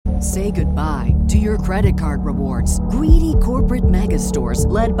Say goodbye to your credit card rewards. Greedy corporate mega stores,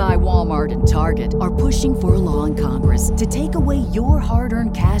 led by Walmart and Target, are pushing for a law in Congress to take away your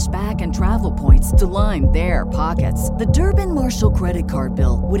hard-earned cash back and travel points to line their pockets. The Durbin-Marshall credit card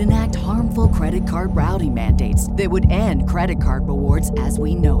bill would enact harmful credit card routing mandates that would end credit card rewards as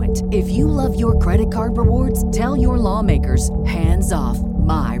we know it. If you love your credit card rewards, tell your lawmakers, hands off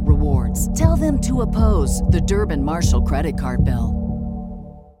my rewards. Tell them to oppose the Durbin-Marshall credit card bill.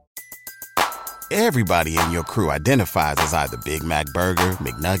 Everybody in your crew identifies as either Big Mac Burger,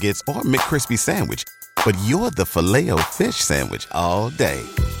 McNuggets, or McCrispy Sandwich. But you're the Filet-O-Fish Sandwich all day.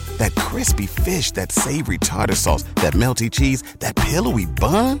 That crispy fish, that savory tartar sauce, that melty cheese, that pillowy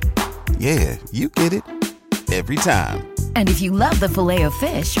bun. Yeah, you get it. Every time. And if you love the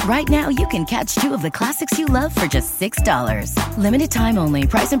Filet-O-Fish, right now you can catch two of the classics you love for just $6. Limited time only.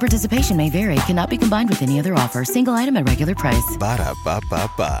 Price and participation may vary. Cannot be combined with any other offer. Single item at regular price.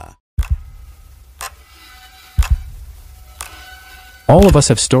 Ba-da-ba-ba-ba. All of us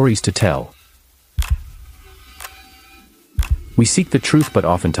have stories to tell. We seek the truth, but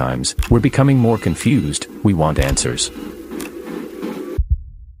oftentimes, we're becoming more confused. We want answers.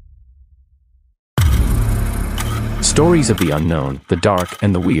 Stories of the unknown, the dark,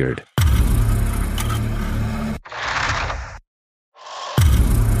 and the weird.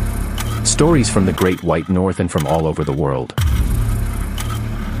 Stories from the Great White North and from all over the world.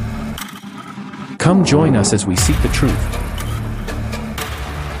 Come join us as we seek the truth.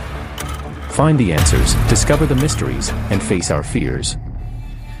 Find the answers, discover the mysteries, and face our fears.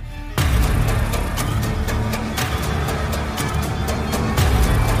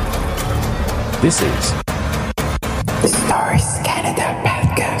 This is the Stories Canada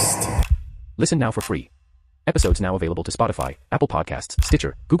Podcast. Listen now for free. Episodes now available to Spotify, Apple Podcasts,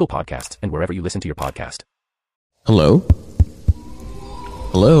 Stitcher, Google Podcasts, and wherever you listen to your podcast. Hello?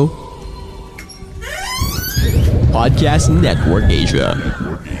 Hello? Podcast Network Asia.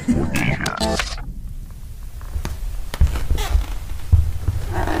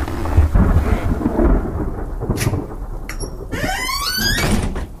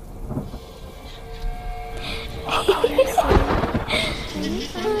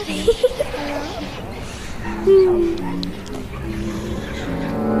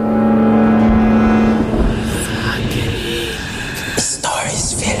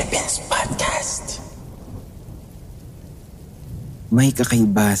 Stories Philippines Podcast. May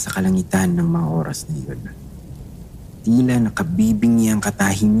kakaiba sa kalangitan ng mga oras na iyon. Tila nakabibingi ang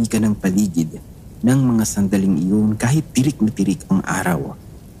katahimikan ng paligid ng mga sandaling iyon kahit tirik na tirik ang araw.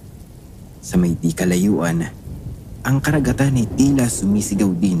 Sa may di kalayuan, ang karagatan ay tila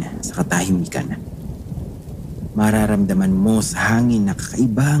sumisigaw din sa katahimikan. Mararamdaman mo sa hangin na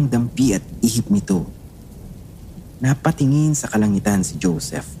kakaiba ang dampi at ihip nito. Napatingin sa kalangitan si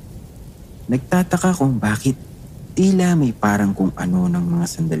Joseph. Nagtataka kung bakit tila may parang kung ano ng mga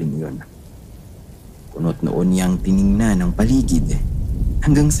sandaling iyon. Kunot noon niyang tiningnan ang paligid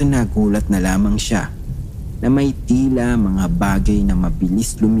hanggang sa nagulat na lamang siya na may tila mga bagay na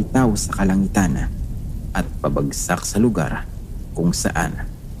mabilis lumitaw sa kalangitan at pabagsak sa lugar kung saan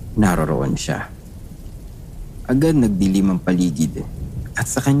naroroon siya. Agad nagdilim ang paligid at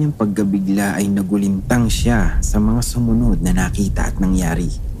sa kanyang pagkabigla ay nagulintang siya sa mga sumunod na nakita at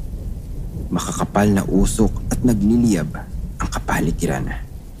nangyari. Makakapal na usok at nagliliyab ang kapaligiran.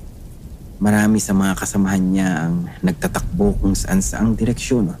 Marami sa mga kasamahan niya ang nagtatakbo kung saan-saang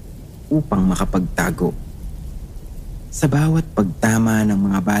direksyon upang makapagtago. Sa bawat pagtama ng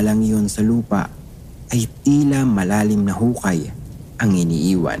mga balang iyon sa lupa ay tila malalim na hukay ang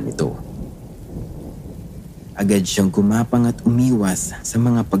iniiwan nito. Agad siyang gumapang at umiwas sa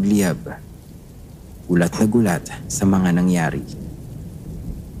mga pagliyab. Gulat na gulat sa mga nangyari.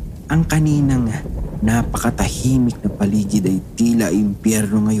 Ang kaninang napakatahimik na paligid ay tila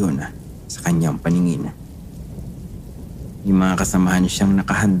impyerno ngayon sa kanyang paningin. May mga kasamahan siyang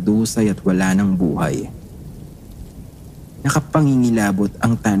nakahandusay at wala ng buhay. Nakapangingilabot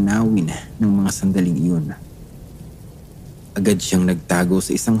ang tanawin ng mga sandaling iyon. Agad siyang nagtago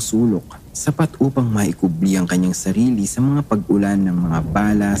sa isang sulok, sapat upang maikubli ang kanyang sarili sa mga pag-ulan ng mga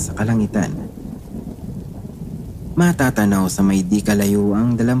bala sa kalangitan. Matatanaw sa may di kalayo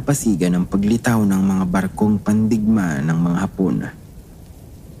ang dalampasigan ng paglitaw ng mga barkong pandigma ng mga Hapon.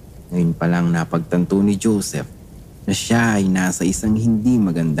 Ngayon pa lang napagtanto ni Joseph na siya ay nasa isang hindi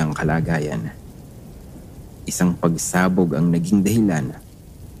magandang kalagayan. Isang pagsabog ang naging dahilan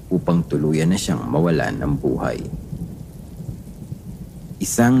upang tuluyan na siyang mawalan ng buhay.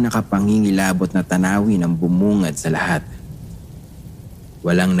 Isang nakapangingilabot na tanawin ang bumungad sa lahat.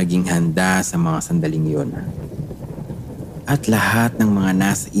 Walang naging handa sa mga sandaling iyon. At lahat ng mga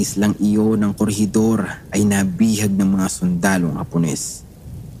nasa islang iyon ng korhidor ay nabihag ng mga sundalong Hapones.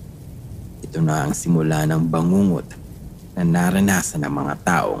 Ito na ang simula ng bangungot na naranasan ng mga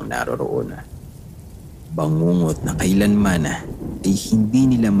taong naroroon. Bangungot na kailanman ay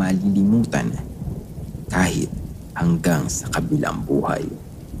hindi nila malilimutan kahit hanggang sa kabilang buhay.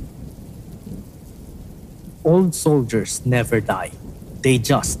 Old soldiers never die. They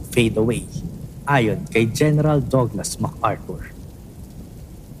just fade away. Ayon kay General Douglas MacArthur.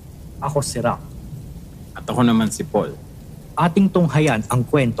 Ako si Ram. At ako naman si Paul. Ating tunghayan ang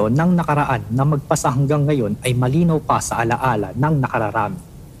kwento ng nakaraan na magpasa hanggang ngayon ay malinaw pa sa alaala ng nakararami.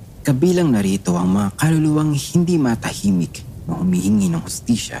 Kabilang narito ang mga kaluluwang hindi matahimik na humihingi ng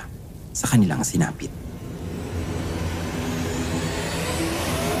hustisya sa kanilang sinapit.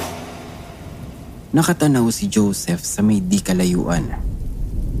 Nakatanaw si Joseph sa may di kalayuan.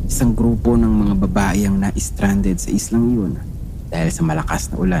 Isang grupo ng mga babae ang na-stranded sa islang iyon dahil sa malakas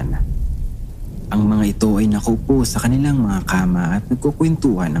na ulan. Ang mga ito ay nakaupo sa kanilang mga kama at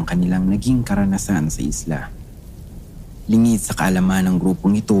nagkukwentuhan ng kanilang naging karanasan sa isla. Lingid sa kaalaman ng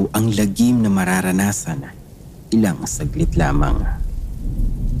grupong ito ang lagim na mararanasan ilang saglit lamang.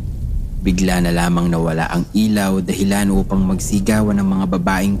 Bigla na lamang nawala ang ilaw dahilan upang magsigawan ng mga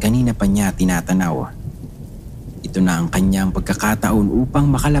babaeng kanina pa niya tinatanaw. Ito na ang kanyang pagkakataon upang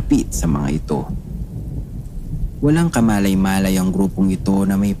makalapit sa mga ito. Walang kamalay-malay ang grupong ito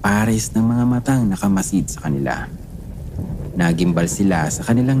na may pares ng mga matang nakamasid sa kanila. Nagimbal sila sa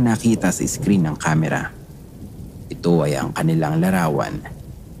kanilang nakita sa screen ng kamera. Ito ay ang kanilang larawan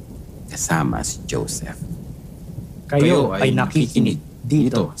kasama si Joseph. Kayo ay nakikinig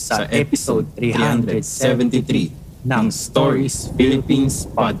dito sa episode 373 ng Stories Philippines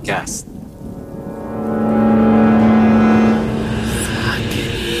Podcast.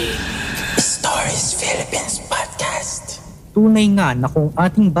 Stories Philippines Podcast. Tunay nga na kung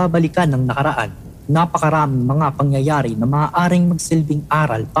ating babalikan ng nakaraan, napakaraming mga pangyayari na maaaring magsilbing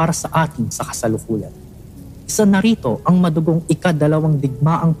aral para sa atin sa kasalukuyan. Isa na rito ang madugong ika-2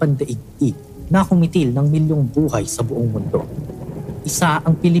 digmaang pandaigdig na kumitil ng milyong buhay sa buong mundo. Isa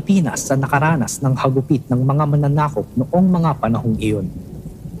ang Pilipinas sa nakaranas ng hagupit ng mga mananakop noong mga panahong iyon.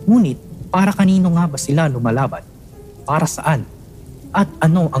 Ngunit para kanino nga ba sila lumalaban? Para saan? At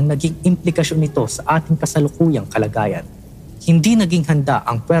ano ang naging implikasyon nito sa ating kasalukuyang kalagayan? Hindi naging handa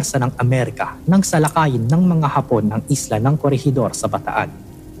ang pwersa ng Amerika nang salakayin ng mga Hapon ang isla ng Corregidor sa Bataan.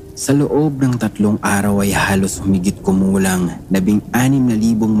 Sa loob ng 3 araw ay halos humigit kumulang 16,000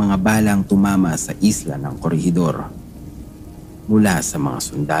 mga balang tumama sa isla ng Corregidor mula sa mga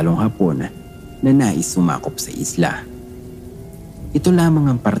sundalong Hapon na nais sumakop sa isla. Ito lamang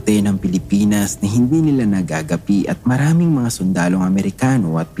ang parte ng Pilipinas na hindi nila nagagapi at maraming mga sundalong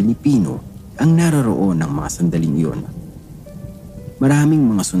Amerikano at Pilipino ang naroroon ng mga sandaling iyon. Maraming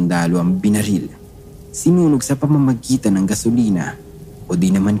mga sundalo ang binaril, sinunog sa pamamagitan ng gasolina o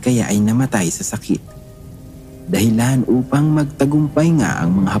di naman kaya ay namatay sa sakit. Dahilan upang magtagumpay nga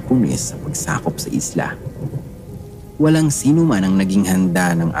ang mga Hapones sa pagsakop sa isla. Walang sino man ang naging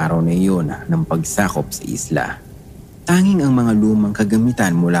handa ng araw na iyon ng pagsakop sa isla. Tanging ang mga lumang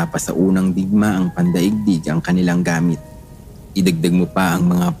kagamitan mula pa sa unang digmaang pandaigdig ang kanilang gamit. Idagdag mo pa ang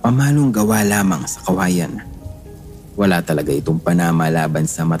mga pamalong gawa lamang sa kawayan. Wala talaga itong panama laban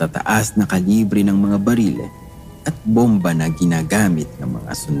sa matataas na kalibre ng mga baril at bomba na ginagamit ng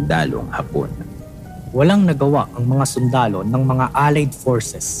mga sundalong Hapon. Walang nagawa ang mga sundalo ng mga Allied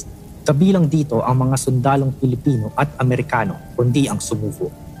Forces. Kabilang dito ang mga sundalong Pilipino at Amerikano, kundi ang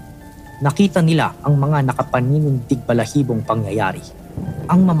sumuko. Nakita nila ang mga nakapaninindig balahibong pangyayari.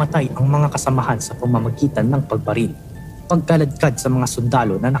 Ang mamatay ang mga kasamahan sa pamamagitan ng pagbaril. Pagkaladkad sa mga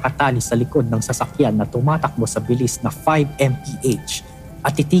sundalo na nakatali sa likod ng sasakyan na tumatakbo sa bilis na 5 mph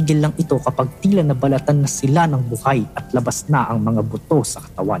at titigil lang ito kapag tila nabalatan na sila ng buhay at labas na ang mga buto sa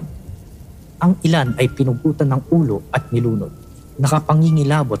katawan. Ang ilan ay pinugutan ng ulo at nilunod,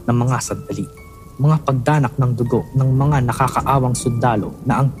 nakapangingilabot ng mga sandali. Mga pagdanak ng dugo ng mga nakakaawang sundalo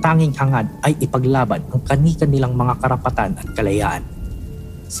na ang tanging hangad ay ipaglaban ang kani-kanilang mga karapatan at kalayaan.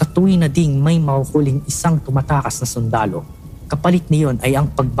 Sa tuwing na ding may mahuhuling isang tumatakas na sundalo, kapalit niyon ay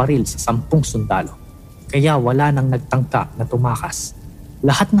ang pagbaril sa 10 sundalo. Kaya wala nang nagtangka na tumakas.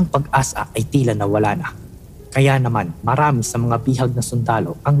 Lahat ng pag-asa ay tila nawala na. Kaya naman marami sa mga bihag na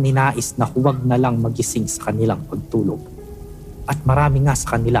sundalo ang ninais na huwag na lang magising sa kanilang pagtulog. At marami nga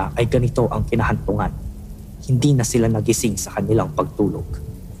sa kanila ay ganito ang kinahantungan. Hindi na sila nagising sa kanilang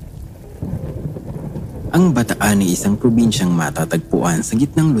pagtulog. Ang Bataan ay isang probinsyang matatagpuan sa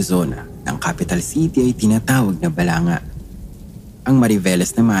gitnang Luzon. Ang capital city ay tinatawag na Balanga. Ang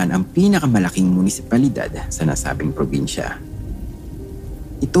Mariveles naman ang pinakamalaking munisipalidad sa nasabing probinsya.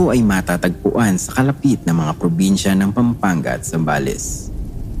 Ito ay matatagpuan sa kalapit na mga probinsya ng Pampanga at Zambales.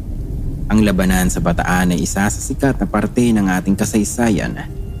 Ang labanan sa Bataan ay isa sa sikat na parte ng ating kasaysayan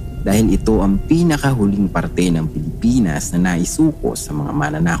dahil ito ang pinakahuling parte ng Pilipinas na naisuko sa mga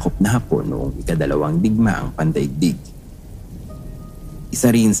mananakop na Hapon noong ika-2 digmaang pandaigdig. Isa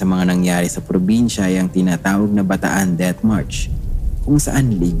rin sa mga nangyari sa probinsya ay ang tinatawag na Bataan Death March, kung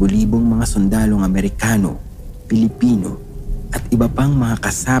saan libo-libong mga sundalong Amerikano, Pilipino at iba pang mga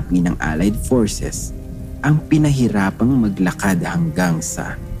kasapi ng Allied Forces ang pinahirapang maglakad hanggang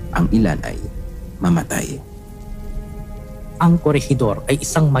sa ang ilan ay mamatay. Ang Corregidor ay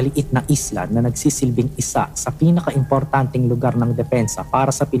isang maliit na isla na nagsisilbing isa sa pinaka-importanting lugar ng depensa para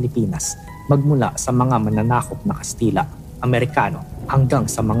sa Pilipinas magmula sa mga mananakop na Kastila, Amerikano hanggang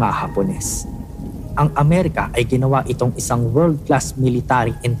sa mga Hapones. Ang Amerika ay ginawa itong isang world-class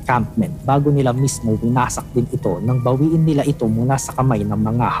military encampment bago nila mismo winasak din ito nang bawiin nila ito mula sa kamay ng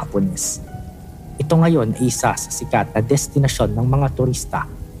mga Hapones. Ito ngayon ay isa sa sikat na destinasyon ng mga turista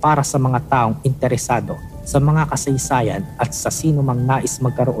para sa mga taong interesado sa mga kasaysayan at sa sino mang nais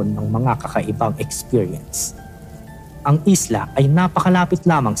magkaroon ng mga kakaibang experience. Ang isla ay napakalapit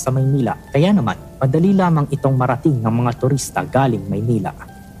lamang sa Maynila, kaya naman madali lamang itong marating ng mga turista galing Maynila.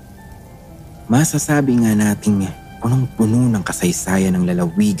 Masasabi nga nating punong-puno ng kasaysayan ng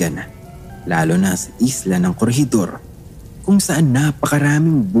lalawigan, lalo na sa isla ng Corregidor, kung saan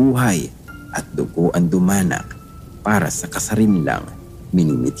napakaraming buhay at dugo ang dumanak para sa kasarinilang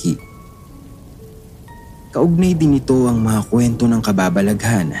minimithi. Kaugnay din ito ang mga kwento ng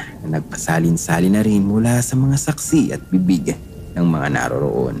kababalaghan na nagpasalin-salin na rin mula sa mga saksi at bibig ng mga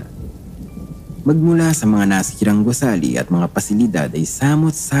naroroon. Magmula sa mga nasirang gusali at mga pasilidad ay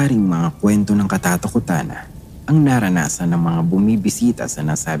samot-saring mga kwento ng katatakutan ang naranasan ng mga bumibisita sa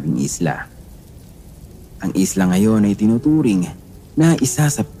nasabing isla. Ang isla ngayon ay tinuturing na isa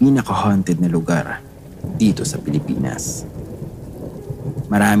sa pinaka-haunted na lugar dito sa Pilipinas.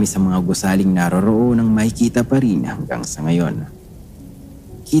 Marami sa mga gusaling naroroon ang makikita pa rin hanggang sa ngayon.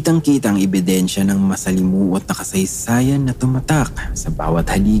 Kitang-kita ang ebidensya ng masalimuot na kasaysayan na tumatak sa bawat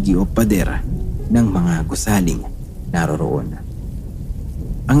haligi o pader ng mga gusaling naroroon.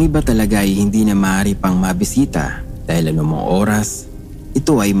 Ang iba talaga ay hindi na maaari pang mabisita dahil anumang oras,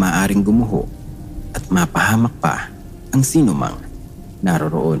 ito ay maaaring gumuho at mapahamak pa ang sinumang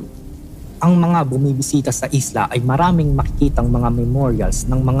naroroon. Ang mga bumibisita sa isla ay maraming makikitang mga memorials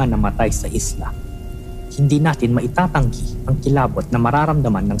ng mga namatay sa isla. Hindi natin maitatanggi ang kilabot na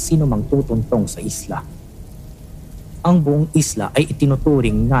mararamdaman ng sinumang tutuntong sa isla. Ang buong isla ay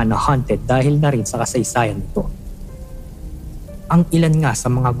itinuturing nga na haunted dahil na rin sa kasaysayan nito. Ang ilan nga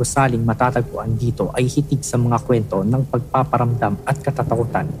sa mga gusaling matatagpuan dito ay hitig sa mga kwento ng pagpaparamdam at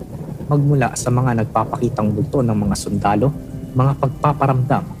katatakutan magmula sa mga nagpapakitang multo ng mga sundalo, mga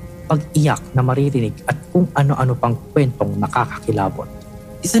pagpaparamdam, pag-iyak na maririnig at kung ano-ano pang kwentong nakakakilabot.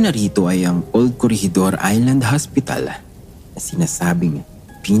 Isa na rito ay ang Old Corregidor Island Hospital na sinasabing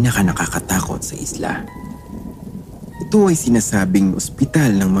pinaka-nakakatakot sa isla. Ito ay sinasabing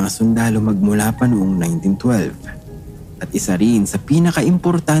ospital ng mga sundalo magmula pa noong 1912 at isa rin sa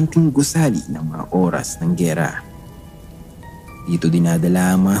pinaka-importanting gusali ng mga oras ng giyera. Dito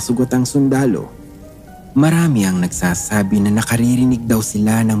dinadala ang mga sugatang sundalo. Marami ang nagsasabi na nakaririnig daw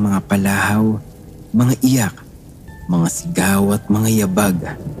sila ng mga palahaw, mga iyak, mga sigaw at mga yabag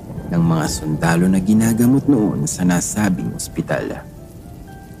ng mga sundalo na ginagamot noon sa nasabing ospital.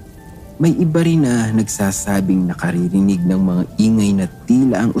 May iba rin na nagsasabing nakaririnig ng mga ingay na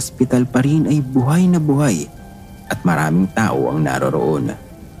tila ang ospital pa rin ay buhay na buhay at maraming tao ang naroroon.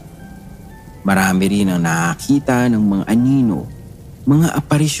 Marami rin ang nakakita ng mga anino, mga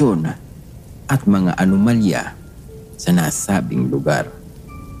aparisyon at mga anomalya sa nasabing lugar.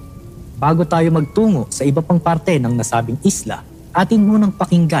 Bago tayo magtungo sa iba pang parte ng nasabing isla, atin munang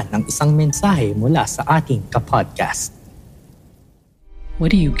pakinggan ang isang mensahe mula sa ating kapodcast. What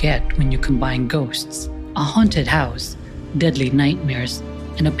do you get when you combine ghosts, a haunted house, deadly nightmares,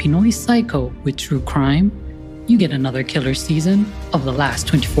 and a Pinoy psycho with true crime? You get another killer season of The Last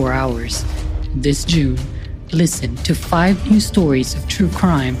 24 Hours. This June, listen to 5 new stories of true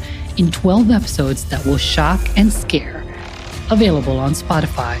crime in 12 episodes that will shock and scare. Available on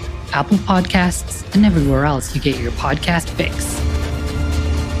Spotify, Apple Podcasts, and everywhere else you get your podcast fix.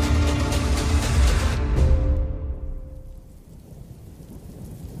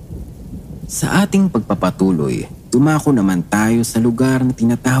 Sa ating pagpapatuloy, dumako naman tayo sa lugar na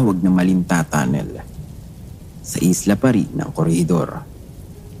tinatawag na Malinta Tunnel, sa isla pa rin ng Corregidor.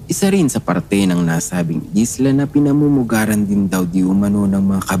 Isa rin sa parte ng nasabing isla na pinamumugaran din daw di umano ng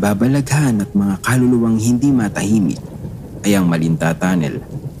mga kababalaghan at mga kaluluwang hindi matahimik ay ang Malinta Tunnel.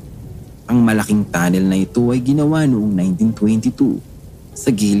 Ang malaking tunnel na ito ay ginawa noong 1922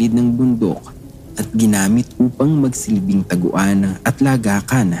 sa gilid ng bundok at ginamit upang magsilbing taguan at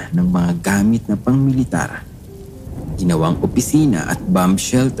lagakan ng mga gamit na pangmilitar. Ginawang opisina at bomb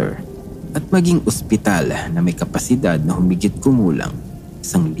shelter at maging ospital na may kapasidad na humigit kumulang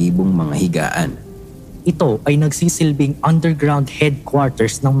 1,000 mga higaan. Ito ay nagsisilbing underground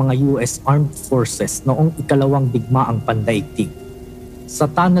headquarters ng mga US Armed Forces noong ikalawang digmaang pandaigdig. Sa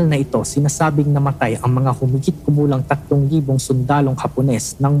tunnel na ito, sinasabing namatay ang mga humigit kumulang 3,000 sundalong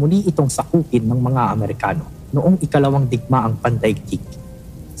Hapones nang muli itong sakupin ng mga Amerikano noong ikalawang digmaang pandaigdig.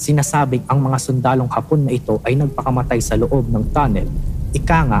 Sinasabing ang mga sundalong Hapon na ito ay nagpakamatay sa loob ng tunnel.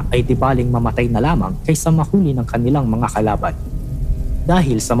 Ika nga ay dibaling mamatay na lamang kaysa mahuli ng kanilang mga kalaban.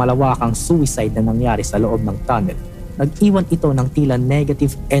 Dahil sa malawakang suicide na nangyari sa loob ng tunnel, nag-iwan ito ng tila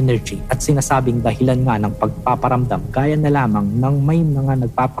negative energy at sinasabing dahilan nga ng pagpaparamdam gaya na lamang ng may mga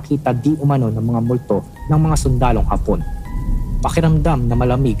nagpapakita di umano ng mga multo ng mga sundalong Hapon. Pakiramdam na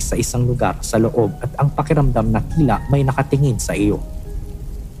malamig sa isang lugar sa loob at ang pakiramdam na tila may nakatingin sa iyo.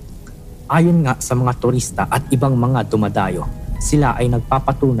 Ayon nga sa mga turista at ibang mga dumadayo, sila ay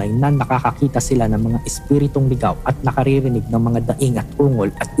nagpapatunay na nakakakita sila ng mga espiritong ligaw at nakaririnig ng mga daing at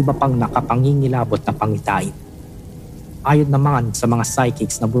ungol at iba pang nakapangingilabot na pangitain. Ayon naman sa mga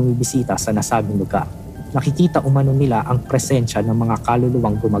psychics na bumibisita sa nasabing lugar, nakikita umano nila ang presensya ng mga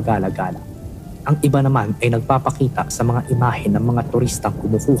kaluluwang gumagala-gala. Ang iba naman ay nagpapakita sa mga imahe ng mga turistang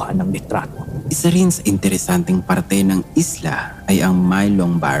kumukuha ng litrato. Isa rin sa interesanteng parte ng isla ay ang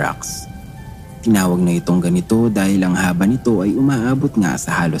Mylong Barracks. Tinawag na itong ganito dahil ang haba nito ay umaabot nga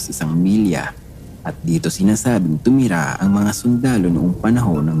sa halos 1 milya at dito sinasabing tumira ang mga sundalo noong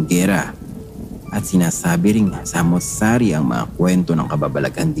panahon ng giyera. At sinasabi ring samot-sari ang mga kwento ng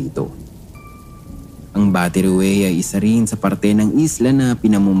kababalaghan dito. Ang Battery Way ay isa rin sa parte ng isla na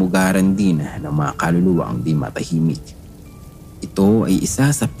pinamumugaran din ng mga kaluluwang di matahimik. Ito ay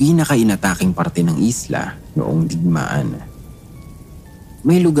isa sa pinakainataking parte ng isla noong digmaan.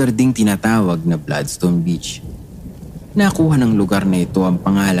 May lugar ding tinatawag na Bloodstone Beach. Nakuha ng lugar na ito ang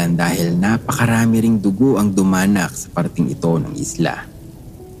pangalan dahil napakarami ring dugo ang dumanak sa parting ito ng isla.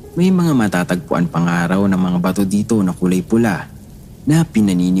 May mga matatagpuan pangaraw ng mga bato dito na kulay pula na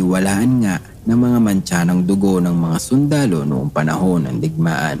pinaniniwalaan nga ng mga mantsa ng dugo ng mga sundalo noong panahon ng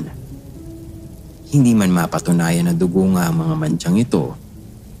digmaan. Hindi man mapatunayan na dugo nga ang mga mantsang ito,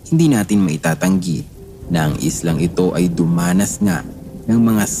 hindi natin maitatanggi na ang islang ito ay dumanas nga ng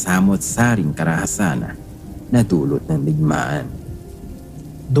mga samot-saring karahasan na dulot ng digmaan.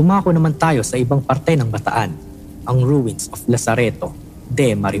 Dumako naman tayo sa ibang parte ng Bataan, ang ruins of Lazareto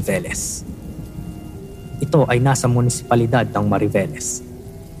de Mariveles. Ito ay nasa munisipalidad ng Mariveles.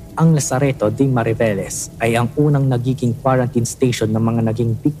 Ang Lazareto de Mariveles ay ang unang nagiging quarantine station ng mga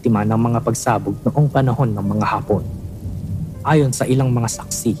naging biktima ng mga pagsabog noong panahon ng mga Hapon. Ayon sa ilang mga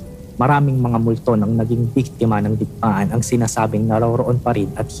saksi, maraming mga multo ng naging biktima ng digmaan ang sinasabing naroroon pa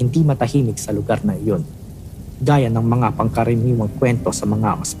rin at hindi matahimik sa lugar na iyon, gaya ng mga pangkaraniwang kwento sa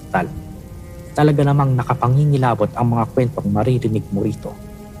mga ospital. Talaga namang nakapangingilabot ang mga kwentong maririnig mo rito.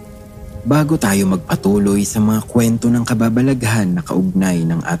 Bago tayo magpatuloy sa mga kwento ng kababalaghan na kaugnay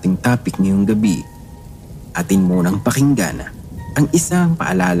ng ating topic ngayong gabi, atin munang pakinggan ang isang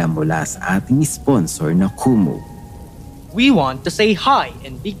paalala mula sa ating sponsor na Kumu. We want to say hi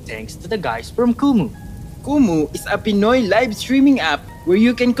and big thanks to the guys from Kumu. Kumu is a Pinoy live streaming app where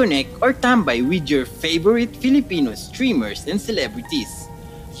you can connect or tambay with your favorite Filipino streamers and celebrities.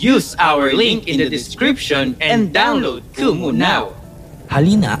 Use our link in the description and download Kumu now.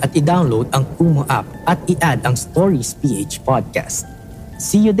 Halina at i-download ang Kumu app at i-add ang Stories PH podcast.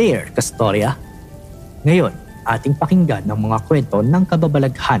 See you there, Kastorya! Ngayon, ating pakinggan ng mga kwento ng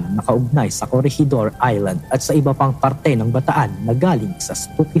kababalaghan na kaugnay sa Corregidor Island at sa iba pang parte ng Bataan na galing sa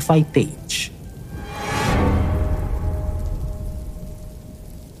Spotify page.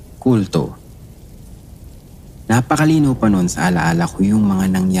 Kulto. Napakalinaw pa noon sa alaala ko yung mga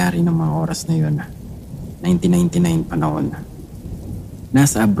nangyari ng mga oras na yun. 1999 pa noon.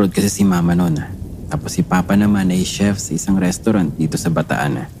 Nasa abroad kasi si mama noon. Tapos si papa naman ay chef sa isang restaurant dito sa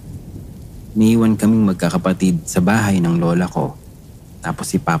Bataan. Niiwan kaming magkakapatid sa bahay ng lola ko. Tapos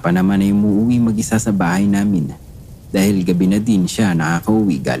si papa naman ay umuwi mag-isa sa bahay namin dahil gabi na din siya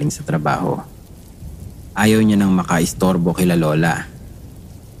nakakauwi galing sa trabaho. Ayaw niya nang makaistorbo kila lola.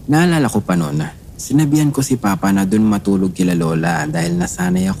 Naalala ko pa noon, sinabihan ko si papa na dun matulog kila lola dahil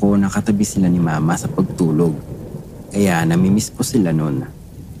nasanay ako nakatabi sila ni mama sa pagtulog. Kaya namimiss ko sila noon.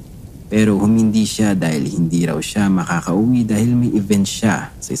 Pero humindi siya dahil hindi raw siya makakauwi dahil may event siya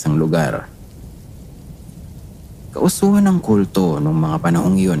sa isang lugar. Kausuhan ng kulto nung mga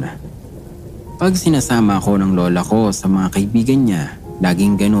panahong iyon. Pag sinasama ako ng lola ko sa mga kaibigan niya,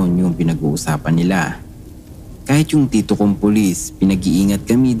 laging ganon yung pinag-uusapan nila. Kahit yung tito kong pulis, pinag-iingat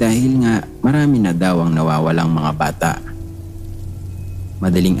kami dahil nga marami na daw ang nawawalang mga bata.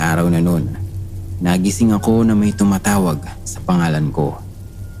 Madaling araw na noon, nagising ako na may tumatawag sa pangalan ko.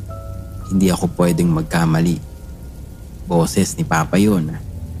 Hindi ako pwedeng magkamali. Boses ni Papa yun.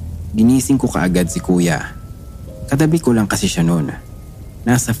 Ginising ko kaagad si Kuya. Katabi ko lang kasi siya noon.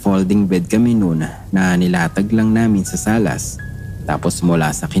 Nasa folding bed kami noon na nilatag lang namin sa salas. Tapos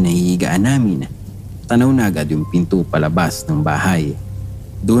mula sa kinahihigaan namin, tanaw na agad yung pinto palabas ng bahay.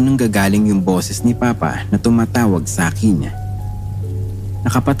 Doon ang gagaling yung boses ni Papa na tumatawag sa akin.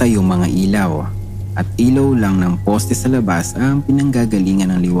 Nakapatay yung mga ilaw at ilaw lang ng poste sa labas ang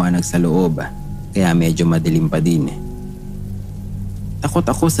pinanggagalingan ng liwanag sa loob, kaya medyo madilim pa din. Takot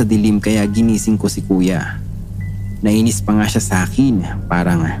ako sa dilim kaya ginising ko si Kuya. Nainis pa nga siya sa akin,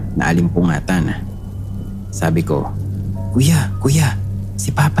 parang naalimpungatan. Sabi ko, Kuya, si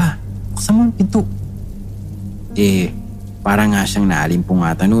Papa, buksan mo ang pinto. Parang nga siyang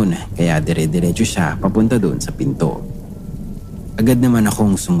naalimpungatan noon, kaya dire-diretso siya papunta doon sa pinto. Agad naman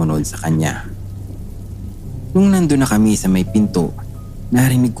akong sumunod sa kanya. Nung nandun na kami sa may pinto,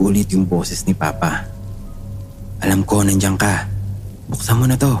 narinig ko ulit yung boses ni Papa. Alam ko nandiyan ka. Buksan mo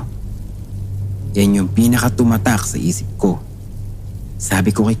na to. Yan yung pinakatumatak sa isip ko.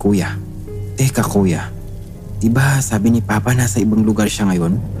 Sabi ko kay Kuya, Teka Kuya, diba sabi ni Papa nasa ibang lugar siya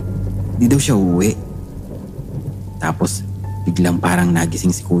ngayon? Di daw siya uuwi. Tapos biglang parang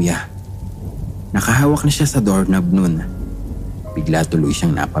nagising si Kuya. Nakahawak na siya sa doorknob nun. Bigla tuloy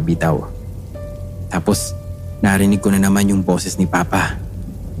siyang napabitaw. Tapos narinig ko na naman yung boses ni Papa.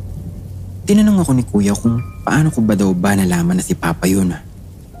 Tinanong ako ni Kuya kung paano ko ba daw ba nalaman na si Papa yun.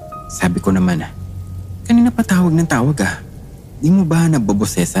 Sabi ko naman, kanina pa tawag ng tawag ah. Di mo ba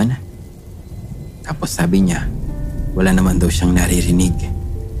nababosesan? Tapos sabi niya, wala naman daw siyang naririnig.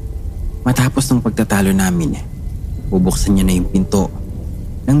 Matapos ng pagtatalo namin, bubuksan niya na yung pinto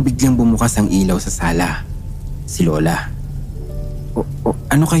nang biglang bumukas ang ilaw sa sala. Si Lola.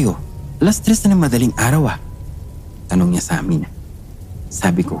 Ano kayo? Alas 3 na ng madaling araw ah. Tanong niya sa amin.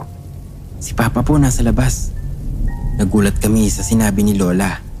 Sabi ko, si Papa po nasa labas. Nagulat kami sa sinabi ni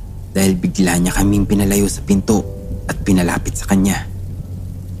Lola dahil bigla niya kaming pinalayo sa pinto at pinalapit sa kanya.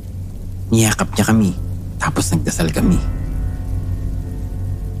 Niyakap niya kami tapos nagdasal kami.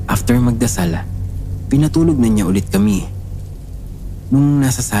 After magdasal, pinatulog na niya ulit kami. Nung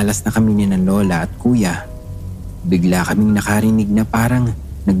nasa salas na kami ni ng Lola at Kuya, bigla kaming nakarinig na parang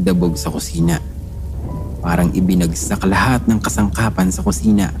nagdabog sa kusina. Parang ibinagsak lahat ng kasangkapan sa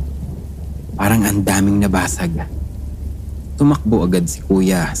kusina. Parang ang daming nabasag. Tumakbo agad si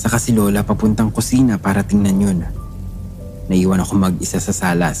Kuya saka si Lola papuntang kusina para tingnan yun. Naiwan ako mag-isa sa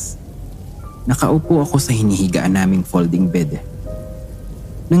salas. Nakaupo ako sa hinihigaan naming folding bed.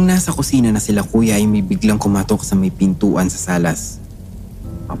 Nang nasa kusina na sila Kuya ay may biglang kumatok sa may pintuan sa salas.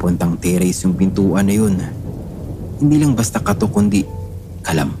 Papuntang terrace yung pintuan na yun. Hindi lang basta katok kundi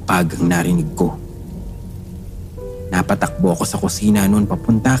kalampag ang narinig ko. Napatakbo ako sa kusina noon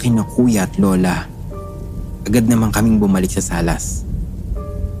papunta kina Kuya at Lola. Agad naman kaming bumalik sa salas.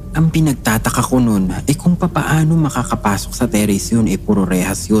 Ang pinagtataka ko noon ay kung papaano makakapasok sa terrace yun puro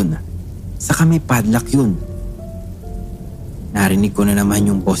rehas yun. Saka may padlock yun. Narinig ko na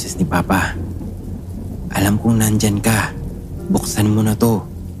naman yung boses ni Papa. Alam kong nandyan ka. Buksan mo na to.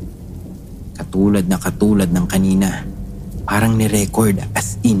 Katulad ng kanina. Parang ni-record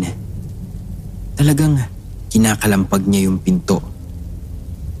as in. Talagang kinakalampag niya yung pinto.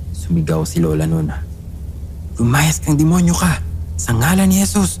 Sumigaw si Lola noon. Lumayas kang demonyo ka! Sa ngalan ni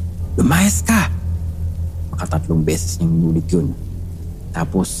Jesus! Lumayas ka! Makatatlong beses niyang inulit yun.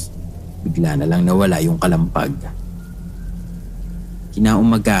 Tapos bigla na lang nawala yung kalampag.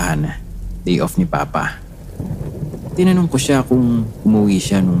 Kinaumagahan, day off ni Papa. Tinanong ko siya kung umuwi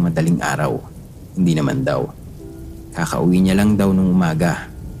siya nung madaling araw. Hindi naman daw. Kakauwi niya lang daw nung umaga.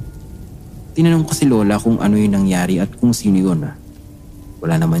 Tinanong ko si Lola kung ano yung nangyari at kung sino yun.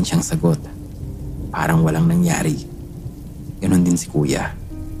 Wala naman siyang sagot. Parang walang nangyari. Ganon din si Kuya.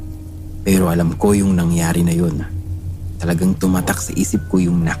 Pero alam ko yung nangyari na yun. Talagang tumatak sa isip ko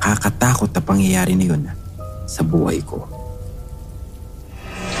yung nakakatakot na pangyayari na yun sa buhay ko.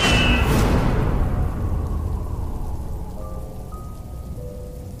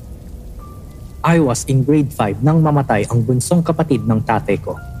 I was in grade 5 nang mamatay ang bunsong kapatid ng tatay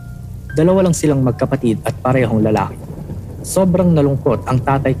ko. Dalawa lang silang magkapatid at parehong lalaki. Sobrang nalungkot ang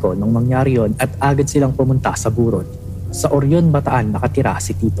tatay ko nung mangyari yon at agad silang pumunta sa burol. Sa Orion, Bataan nakatira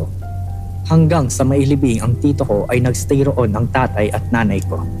si tito. Hanggang sa mailibing ang tito ko ay nagstay roon ang tatay at nanay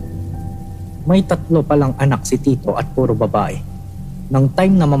ko. May 3 palang anak si tito at puro babae. Nang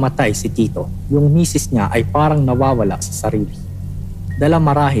time na mamatay si tito, yung misis niya ay parang nawawala sa sarili. Dala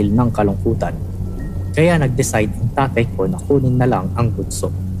marahil ng kalungkutan. Kaya nag-decide ang tatay ko na kunin na lang ang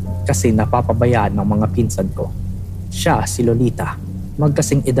bunso. Kasi napapabayaan ng mga pinsan ko. Siya si Lolita.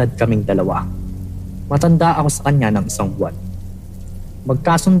 Magkasing edad kaming 2. Matanda ako sa kanya ng 1 buwan.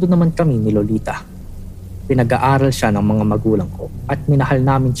 Magkasundo naman kami ni Lolita. Pinag-aaral siya ng mga magulang ko at minahal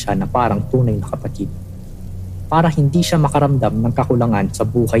namin siya na parang tunay na kapatid. Para hindi siya makaramdam ng kakulangan sa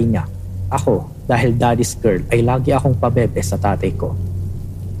buhay niya, ako, dahil daddy's girl, ay lagi akong pabebe sa tatay ko.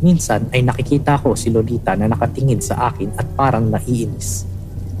 Minsan ay nakikita ko si Lolita na nakatingin sa akin at parang naiinis.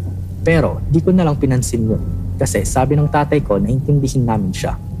 Pero di ko na lang pinansin yun kasi sabi ng tatay ko na intindihin namin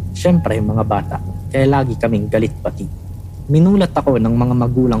siya. Siyempre mga bata, kaya lagi kaming galit pati. Minulat ako ng mga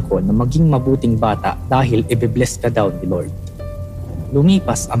magulang ko na maging mabuting bata dahil ibe-bless ka daw ni Lord.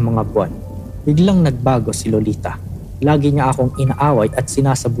 Lumipas ang mga buwan. Biglang nagbago si Lolita. Lagi niya akong inaaway at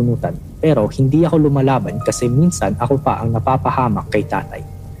sinasabunutan pero hindi ako lumalaban kasi minsan ako pa ang napapahamak kay tatay.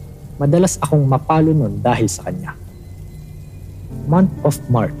 Madalas akong mapalo nun dahil sa kanya. Month of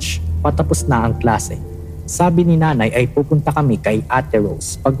March, patapos na ang klase. Sabi ni nanay ay pupunta kami kay Ate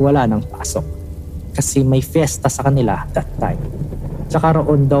Rose pag wala ng pasok. Kasi may fiesta sa kanila that time. Tsaka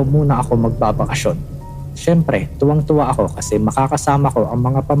roon daw muna ako magbabakasyon. Siyempre, tuwang-tuwa ako kasi makakasama ko ang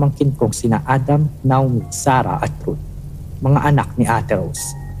mga pamangkin kong sina Adam, Naomi, Sarah at Ruth. Mga anak ni Ate Rose.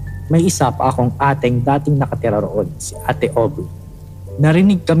 May isa pa akong ating dating nakatira roon, si Ate Aubrey.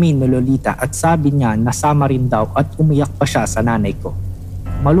 Narinig kami ni Lolita at sabi niya nasama rin daw at umiyak pa siya sa nanay ko.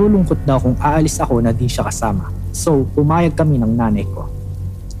 Malulungkot daw kung aalis ako na di siya kasama. So, pumayag kami ng nanay ko.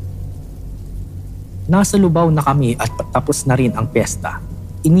 Nasa Lubao na kami at tapos na rin ang piyesta.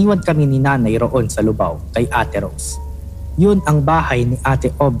 Iniwan kami ni nanay roon sa Lubao kay Ate Rose. Yun ang bahay ni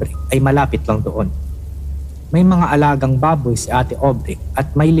Ate Aubrey ay malapit lang doon. May mga alagang baboy si Ate Aubrey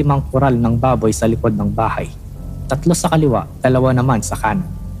at may 5 kural ng baboy sa likod ng bahay. 3 sa kaliwa, 2 naman sa kanan.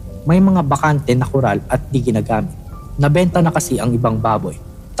 May mga bakante na kural at di ginagamit. Nabenta na kasi ang ibang baboy.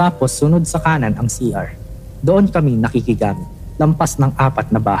 Tapos sunod sa kanan ang CR. Doon kami nakikigamit. Lampas ng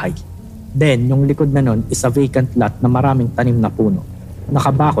 4 na bahay. Then yung likod na nun is a vacant lot na maraming tanim na puno.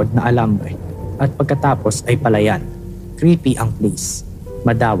 Nakabakod na alambre. At pagkatapos ay palayan. Creepy ang place.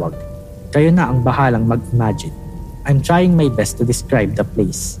 Madawag. Kayo na ang bahalang mag-imagine. I'm trying my best to describe the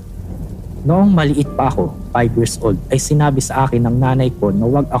place. Noong maliit pa ako, 5 years old, ay sinabi sa akin ng nanay ko na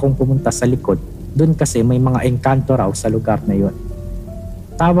huwag akong pumunta sa likod. Doon kasi may mga engkanto raw sa lugar na yon.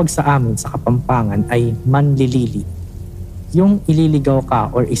 Tawag sa amin sa Kapampangan ay manlilili. Yung ililigaw ka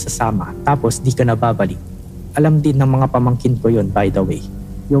or isasama tapos di ka na babalik. Alam din ng mga pamangkin ko yon by the way.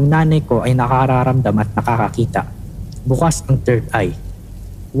 Yung nanay ko ay nakararamdam at nakakakita. Bukas ang 3rd eye.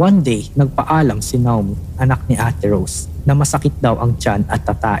 One day, nagpaalam si Naomi, anak ni Ate Rose, na masakit daw ang tiyan at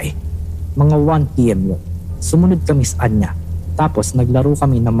tatae. Mga 1 PM yun. Sumunod kami sa kanya. Tapos naglaro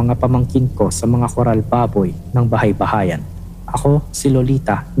kami ng mga pamangkin ko sa mga koral baboy ng bahay-bahayan. Ako, si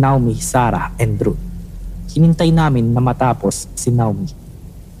Lolita, Naomi, Sarah, and Ruth. Hinintay namin na matapos si Naomi.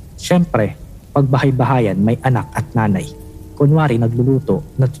 Siyempre, pag bahay-bahayan may anak at nanay. Kunwari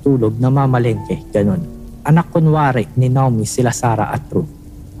nagluluto, natutulog, namamalengke, ganun. Anak kunwari ni Naomi sila Sarah at Ruth.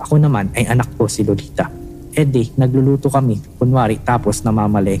 Ako naman ay anak ko si Lolita. Nagluluto kami, kunwari tapos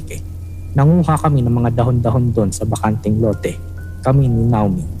namamalengke. Nanguha kami ng mga dahon-dahon doon sa bakanting lote. Kami ni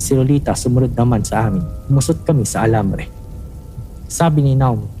Naomi, si Lolita sumunod naman sa amin. Umusot kami sa alambre. Sabi ni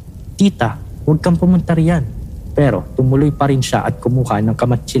Naomi, "Tita, huwag kang pumunta riyan." Pero tumuloy pa rin siya at kumuha ng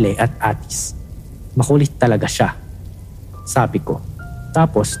kamatsile at atis. Makulit talaga siya, sabi ko.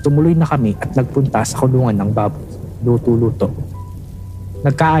 Tapos tumuloy na kami at nagpunta sa kulungan ng baboy. Luto-luto.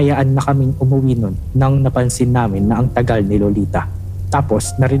 Nagkaayaan na kaming umuwi nun nang napansin namin na ang tagal ni Lolita.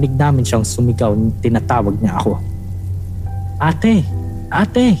 Tapos narinig namin siyang sumigaw, tinatawag niya ako. "Ate!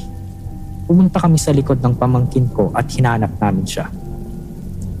 Ate!" Pumunta kami sa likod ng pamangkin ko at hinanap namin siya.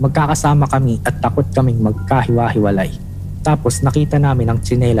 Magkakasama kami at takot kaming magkahiwa-hiwalay. Tapos nakita namin ang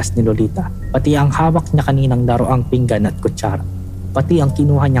tsinelas ni Lolita, pati ang hawak niya kaninang laroang pinggan at kutsara, pati ang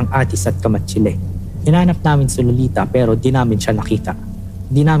kinuha niyang atis at kamatsile. Hinanap namin si Lolita pero di namin siya nakita.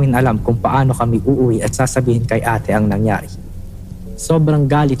 Di namin alam kung paano kami uuwi at sasabihin kay ate ang nangyari. Sobrang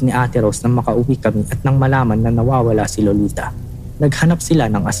galit ni Ate Rose nang makauwi kami at nang malaman na nawawala si Lolita. Naghanap sila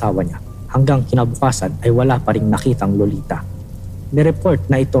ng asawa niya. Hanggang kinabukasan ay wala pa ring nakitang Lolita. Nireport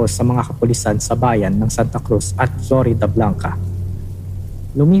na ito sa mga kapulisan sa bayan ng Santa Cruz at Florida Blanca.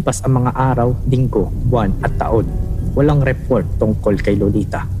 Lumipas ang mga araw, linggo, buwan at taon. Walang report tungkol kay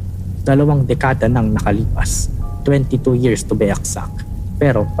Lolita. 2 dekada nang nakalipas, 22 years to be exact.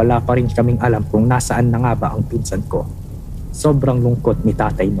 Pero wala pa rin kaming alam kung nasaan na nga ba ang pinsan ko. Sobrang lungkot ni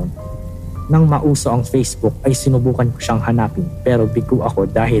tatay nun. Nang mauso ang Facebook ay sinubukan ko siyang hanapin pero bigo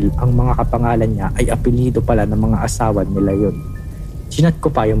ako dahil ang mga kapangalan niya ay apelyido pala ng mga asawa nila yun. Chinat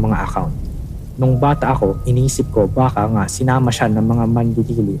ko pa yung mga account. Nung bata ako, iniisip ko baka nga sinama siya ng mga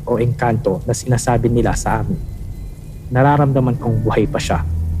mandidili o engkanto na sinasabi nila sa amin. Nararamdaman kong buhay pa siya.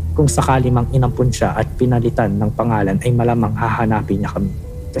 Kung sakali mang inampun siya at pinalitan ng pangalan ay malamang hahanapin niya kami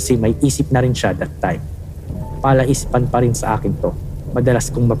kasi may isip na rin siya that time. Palaisipan pa rin sa akin to.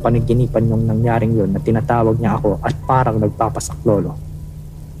 Madalas kong mapanaginipan yung nangyaring yun na tinatawag niya ako at parang nagpapasaklolo.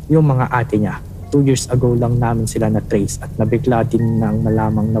 Yung mga ate niya, 2 years ago lang namin sila na-trace at nabigla din nang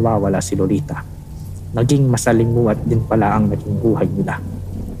malamang nawawala si Lolita. Naging masalimuot din pala ang naging buhay nila.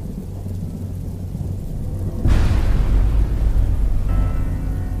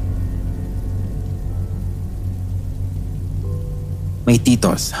 May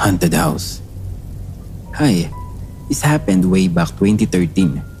Tito's Haunted House. Hi, this happened way back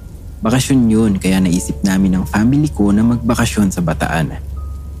 2013. Bakasyon yun kaya naisip namin ng family ko na magbakasyon sa Bataan.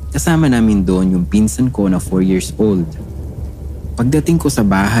 Kasama namin doon yung pinsan ko na 4 years old. Pagdating ko sa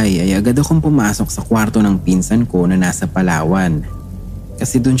bahay ay agad akong pumasok sa kwarto ng pinsan ko na nasa Palawan.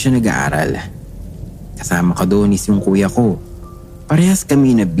 Kasi doon siya nag-aaral. Kasama ka doon is yung kuya ko. Parehas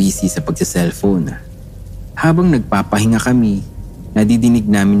kami na busy sa pagsa-cellphone. Habang nagpapahinga kami, nadidinig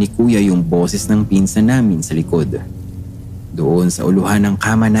namin ni kuya yung boses ng pinsan namin sa likod. Doon sa uluhan ng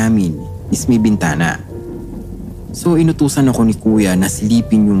kama namin is may bintana. So inutusan ako ni kuya na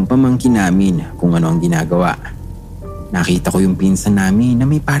silipin yung pamangkin namin kung ano ang ginagawa. Nakita ko yung pinsan namin na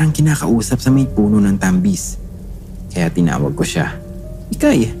may parang kinakausap sa may puno ng tambis. Kaya tinawag ko siya.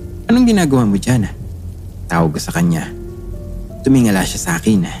 Mikay, anong ginagawa mo dyan? Tawag ko sa kanya. Tumingala siya sa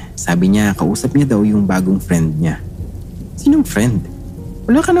akin. Sabi niya kausap niya daw yung bagong friend niya. Sinong friend?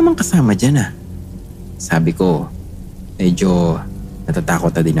 Wala ka namang kasama dyan . Sabi ko, medyo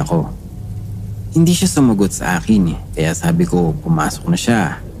natatakot na din ako. Hindi siya sumagot sa akin kaya sabi ko pumasok na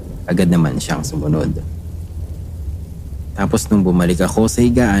siya. Agad naman siyang sumunod. Tapos nung bumalik ako sa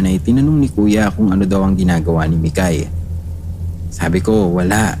higaan ay tinanong ni kuya kung ano daw ang ginagawa ni Mikay. Sabi ko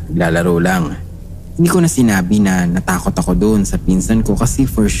wala, naglalaro lang. Hindi ko na sinabi na natakot ako doon sa pinsan ko kasi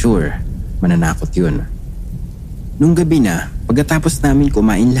for sure mananakot yun. Nung gabi na, pagkatapos namin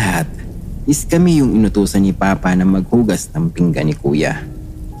kumain lahat, is kami yung inutusan ni Papa na maghugas ng pinggan ni kuya.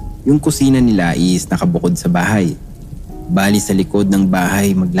 Yung kusina nila is nakabukod sa bahay. Bali sa likod ng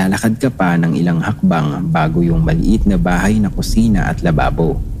bahay maglalakad ka pa ng ilang hakbang bago yung maliit na bahay na kusina at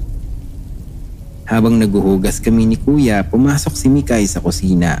lababo. Habang naghuhugas kami ni kuya, pumasok si Mikay sa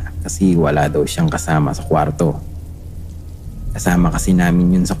kusina kasi wala daw siyang kasama sa kwarto. Kasama kasi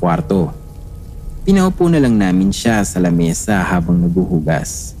namin yun sa kwarto. Pinaupo na lang namin siya sa lamesa habang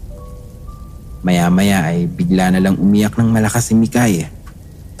naghuhugas. Maya-maya ay bigla na lang umiyak ng malakas si Mikay.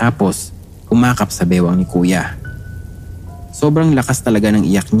 Tapos, kumakap sa bewang ni kuya. Sobrang lakas talaga ng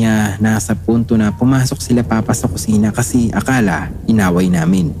iyak niya na sa punto na pumasok sila Papa sa kusina kasi akala inaway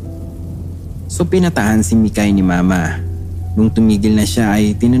namin. So pinataan si Mikay ni Mama. Nung tumigil na siya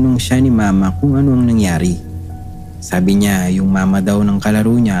ay tinanong siya ni Mama kung ano ang nangyari. Sabi niya yung mama daw ng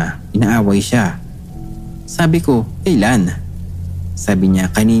kalaro niya, inaaway siya. Sabi ko, kailan? Sabi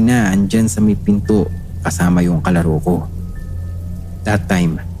niya kanina andyan sa may pinto kasama yung kalaro ko. That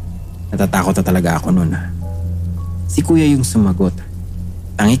time, natatakot na talaga ako nun. Si kuya yung sumagot.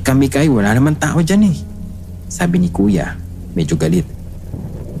 Tangik ka Mikay, wala naman tao dyan . Sabi ni kuya, medyo galit.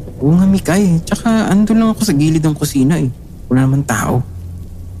 Oo nga Mikay, tsaka andun lang ako sa gilid ng kusina . Wala naman tao.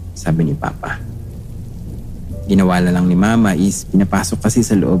 Sabi ni Papa. Ginawa na lang ni Mama is pinapasok kasi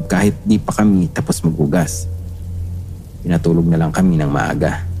sa loob kahit di pa kami tapos maghugas. Pinatulog na lang kami ng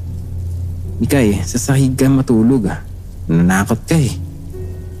maaga. Mikay, sa sahig ka matulog . Nananakot ka .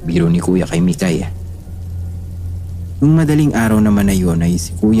 Biro ni kuya kay Mikay. Nung madaling araw naman na yun ay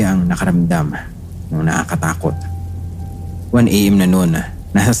si kuya ang nakaramdam ng nakakatakot. 1 AM na noon,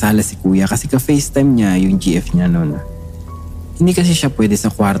 nasa sala si kuya kasi ka-FaceTime niya yung GF niya noon. Hindi kasi siya pwede sa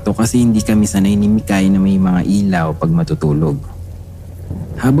kwarto kasi hindi kami sanay ni Mikay na may mga ilaw pag matutulog.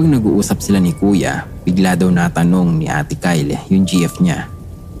 Habang nag-uusap sila ni kuya, bigla daw natanong ni Ate Kyle yung GF niya.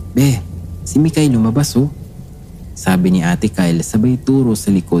 Be, si Mikay lumabas . Sabi ni Ate Kyle sabay turo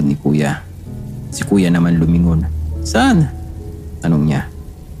sa likod ni kuya. Si kuya naman lumingon. Saan? Tanong niya.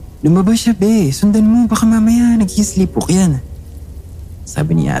 Lumabas siya be, sundan mo baka mamaya nag-sleepwalk yan.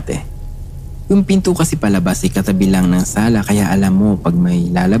 sabi ni ate. Yung pinto kasi palabas ay katabi lang ng sala kaya alam mo pag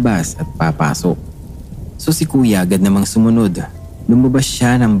may lalabas at papasok. So si kuya agad namang sumunod. Lumabas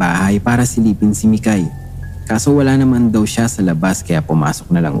siya ng bahay para silipin si Mikay. Kaso wala naman daw siya sa labas kaya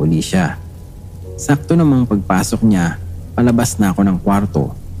pumasok na lang uli siya. Sakto namang pagpasok niya, palabas na ako ng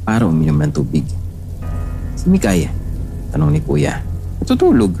kwarto para uminom ng tubig. Si Mikay, tanong ni kuya,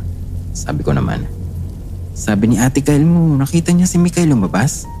 natutulog? Sabi ko naman. Sabi ni ate Kyle mo, nakita niya si Mikay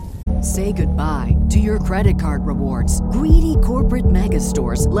lumabas? Say goodbye to your credit card rewards. Greedy corporate mega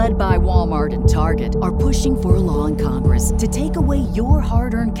stores led by Walmart and Target are pushing for a law in Congress to take away your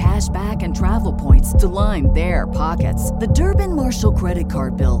hard-earned cash back and travel points to line their pockets. The Durbin-Marshall credit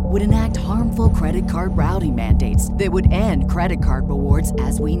card bill would enact harmful credit card routing mandates that would end credit card rewards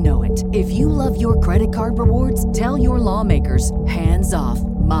as we know it. If you love your credit card rewards, tell your lawmakers, hands off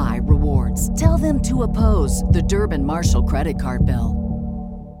my rewards. Tell them to oppose the Durbin-Marshall credit card bill.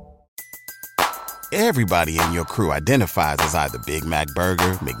 Everybody in your crew identifies as either Big Mac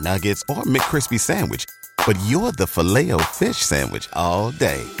Burger, McNuggets, or McCrispy Sandwich. But you're the Filet-O-Fish Sandwich all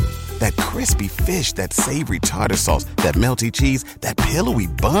day. That crispy fish, that savory tartar sauce, that melty cheese, that pillowy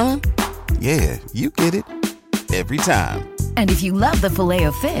bun. Yeah, you get it. Every time. And if you love the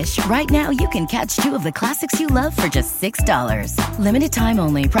Filet-O-Fish, right now you can catch two of the classics you love for just $6. Limited time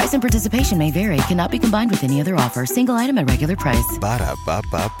only. Price and participation may vary. Cannot be combined with any other offer. Single item at regular price.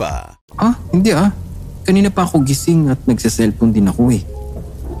 Ba-da-ba-ba-ba. Hindi Kanina pa ako gising at nagsa-cellphone din ako eh.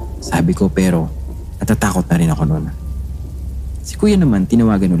 Sabi ko pero natatakot na rin ako noon. Si kuya naman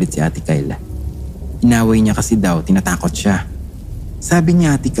tinawagan ulit si ate Kyle. Inaway niya kasi daw tinatakot siya. Sabi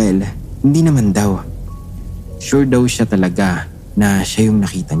niya ate Kyle, hindi naman daw. Sure daw siya talaga na siya yung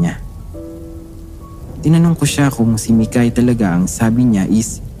nakita niya. Tinanong ko siya kung si Mikay talaga, ang sabi niya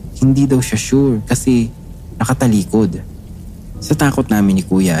is hindi daw siya sure kasi nakatalikod. Sa takot namin ni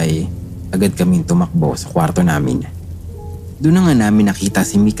kuya ay agad kaming tumakbo sa kwarto namin. Doon na nga namin nakita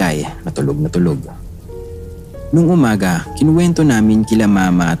si Mikay na tulog. Nung umaga, kinuwento namin kila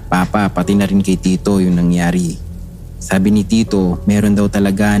mama at papa pati na rin kay tito yung nangyari. Sabi ni tito, meron daw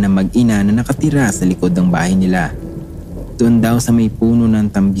talaga na mag-ina na nakatira sa likod ng bahay nila. Doon daw sa may puno ng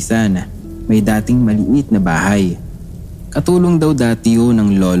tambisan, may dating maliit na bahay. Katulong daw dati yun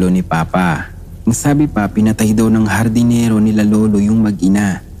ng lolo ni papa. Ang sabi pa, pinatay daw ng hardinero nila lolo yung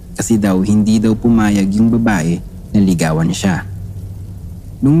mag-ina. Kasi daw hindi daw pumayag yung babae na ligawan siya.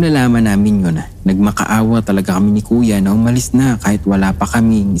 Nung nalaman namin yun, nagmakaawa talaga kami ni kuya na umalis na kahit wala pa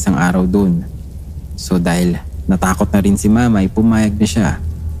kaming isang araw doon. So dahil natakot na rin si mama ay pumayag na siya.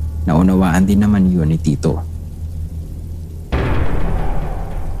 Naunawaan din naman yun ni tito.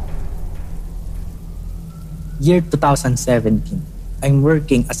 Year 2017, I'm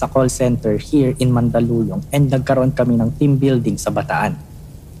working as a call center here in Mandaluyong and nagkaroon kami ng team building sa Bataan.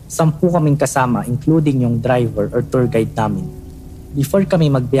 10 kaming kasama including yung driver or tour guide namin. Before kami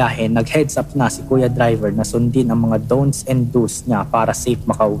magbiyahe, nag-heads up na si Kuya Driver na sundin ang mga don'ts and do's niya para safe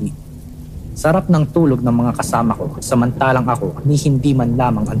makauwi. Sarap ng tulog ng mga kasama ko, samantalang ako ni hindi man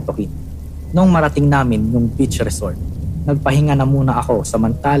lamang antukin. Nung marating namin yung beach resort, nagpahinga na muna ako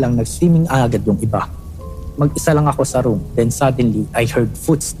samantalang nag-swimming agad yung iba. Mag-isa lang ako sa room, then suddenly I heard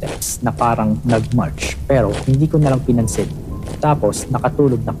footsteps na parang nag-march pero hindi ko na lang pinansin. Tapos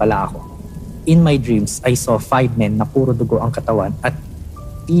nakatulog na pala ako. In my dreams, I saw 5 men na puro dugo ang katawan at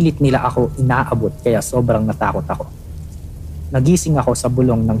pilit nila ako inaabot kaya sobrang natakot ako. Nagising ako sa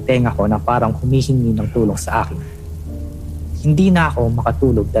bulong ng tenga ko na parang humihingi ng tulong sa akin. Hindi na ako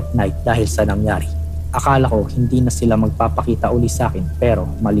makatulog that night dahil sa nangyari. Akala ko hindi na sila magpapakita uli sa akin pero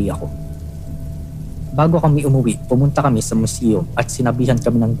mali ako. Bago kami umuwi, pumunta kami sa museum at sinabihan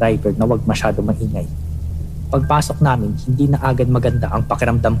kami ng driver na wag masyado maingay. Pagpasok namin, hindi na agad maganda ang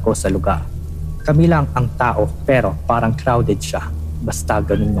pakiramdam ko sa lugar. Kami lang ang tao pero parang crowded siya. Basta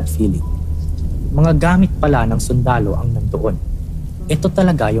ganun yung feeling. Mga gamit pala ng sundalo ang nandoon. Ito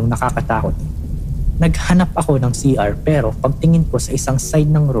talaga yung nakakatakot. Naghanap ako ng CR pero pagtingin ko sa isang side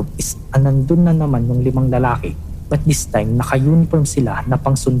ng room is nandun na naman yung 5 lalaki. But this time, naka-uniform sila na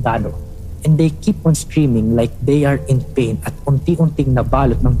pang sundalo. And they keep on screaming like they are in pain at unti-unting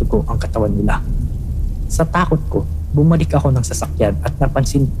nabalot ng dugo ang katawan nila. Sa takot ko, bumalik ako ng sasakyan at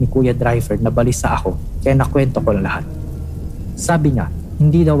napansin ni Kuya Driver na balisa ako kaya nakwento ko na lahat. Sabi niya,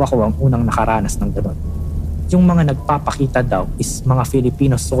 hindi daw ako ang unang nakaranas ng ganun. Yung mga nagpapakita daw is mga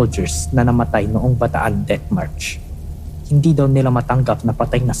Filipino soldiers na namatay noong Bataan Death March. Hindi daw nila matanggap na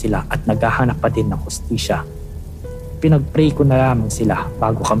patay na sila at naghahanap pa din ng hustisya. Pinag-pray ko na lamang sila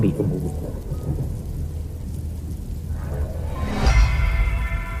bago kami umuwi.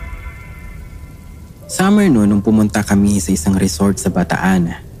 Summer no, nung pumunta kami sa isang resort sa Bataan,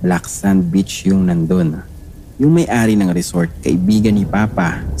 Black Sand Beach yung nandun. Yung may-ari ng resort, kaibigan ni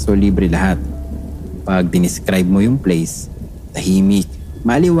Papa, so libre lahat. Pag dinescribe mo yung place, tahimik,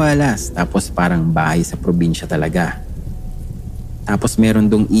 maliwalas, tapos parang bahay sa probinsya talaga. Tapos meron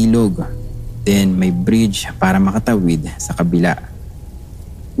dong ilog, then may bridge para makatawid sa kabila.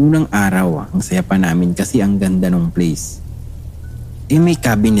 Unang araw, ang saya pa namin kasi ang ganda ng place. May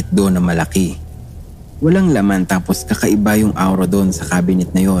cabinet doon na malaki. Walang laman tapos kakaiba yung aura doon sa cabinet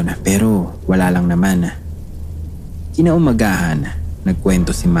na yon, pero wala lang naman. Kinaumagahan,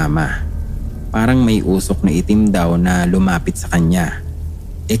 nagkwento si Mama. Parang may usok na itim daw na lumapit sa kanya.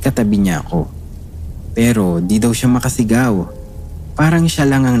 Katabi niya ako. Pero di daw siya makasigaw. Parang siya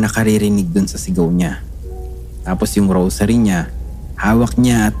lang ang nakaririnig dun sa sigaw niya. Tapos yung rosary niya, hawak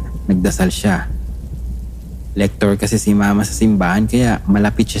niya at nagdasal siya. Lector kasi si Mama sa simbahan kaya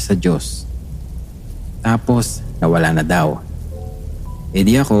malapit siya sa Diyos. Tapos nawala na daw.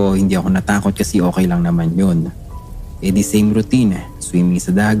 Di ako, hindi ako natakot kasi okay lang naman yun. Di same routine, swimming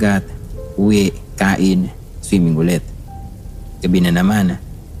sa dagat, uwi, kain, swimming ulit. Gabi na naman,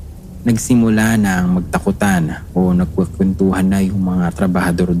 nagsimula na ang magtakutan o nagkukwentuhan na yung mga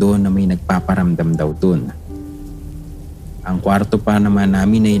trabahador doon na may nagpaparamdam daw doon. Ang kwarto pa naman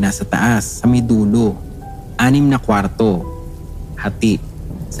namin ay nasa taas, sa may dulo. 6 na kwarto, hati.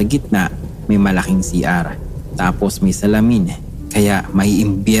 Sa gitna, may malaking CR. Tapos may salamin, kaya may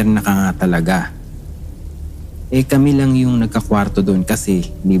imbierna ka nga talaga. Kami lang yung nagkakwarto doon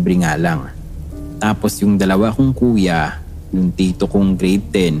kasi libre nga lang. Tapos yung 2 kong kuya, yung tito kong grade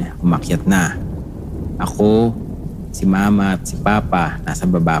 10, umakyat na. Ako, si Mama at si Papa nasa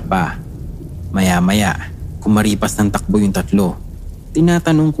baba pa. Maya-maya, kumaripas ng takbo yung 3.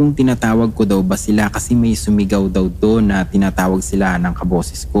 Tinatanong kung tinatawag ko daw ba sila kasi may sumigaw daw doon na tinatawag sila ng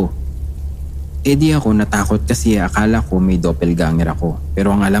kaboses ko. Di ako natakot kasi akala ko may doppelganger ako.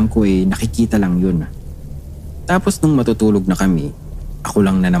 Pero ang alam ko nakikita lang yun. Tapos nung matutulog na kami, ako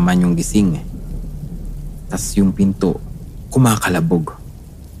lang na naman yung gising. Tas yung pinto, kumakalabog.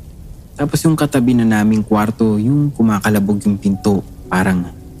 Tapos yung katabi na naming kwarto, yung kumakalabog yung pinto, parang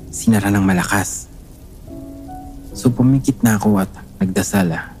sinara ng malakas. So pumikit na ako at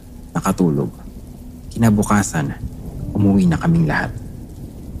nagdasal, nakatulog. Kinabukasan, umuwi na kaming lahat.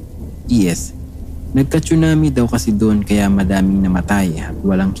 Yes, nagka-tsunami daw kasi doon kaya madaming namatay at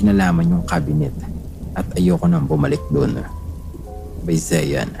walang kinalaman yung cabinet. At ayoko nang bumalik doon.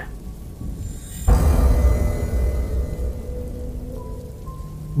 Baysayan.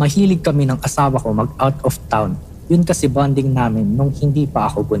 Mahilig kami ng asawa ko mag-out of town. Yun kasi bonding namin nung hindi pa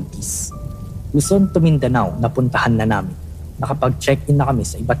ako buntis. Luzon to Mindanao, napuntahan na namin. Nakapag-check-in na kami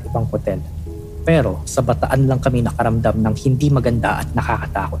sa iba't ibang hotel. Pero sa Bataan lang kami nakaramdam ng hindi maganda at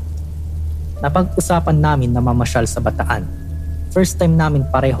nakakatakot. Napag-usapan namin na mamasyal sa Bataan. First time namin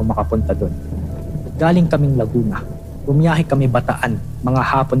pareho makapunta doon. Galing kaming Laguna. Bumiyahe kami Bataan. Mga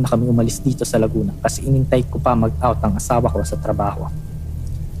hapon na kami umalis dito sa Laguna kasi inintay ko pa mag-out ang asawa ko sa trabaho.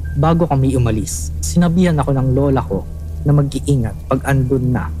 Bago kami umalis, sinabihan ako ng lola ko na mag-iingat pag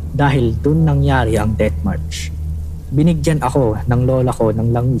andun na dahil dun nangyari ang death march. Binigyan ako ng lola ko ng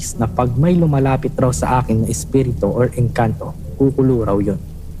langis na pag may lumalapit raw sa akin na espiritu or engkanto, kukulo raw yun.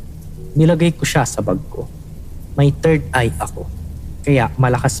 Nilagay ko siya sa bag ko. May third eye ako. Kaya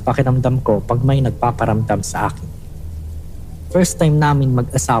malakas pakiramdam ko pag may nagpaparamdam sa akin. First time namin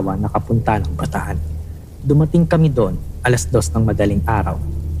mag-asawa nakapunta ng Bataan. Dumating kami doon 2:00 ng madaling araw.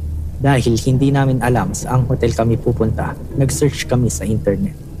 Dahil hindi namin alam saang hotel kami pupunta, nag-search kami sa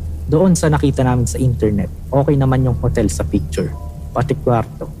internet. Doon sa nakita namin sa internet, okay naman yung hotel sa picture. Pati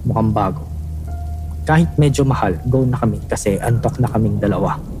kwarto, mukhang bago. Kahit medyo mahal, go na kami kasi antok na kaming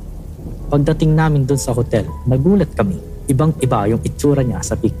 2. Pagdating namin doon sa hotel, nagulat kami. Ibang-iba yung itsura niya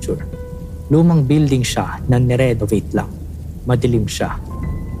sa picture. Lumang building siya na nirenovate lang. Madilim siya.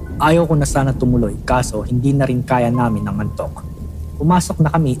 Ayaw ko na sana tumuloy kaso hindi na rin kaya namin ang antok. Pumasok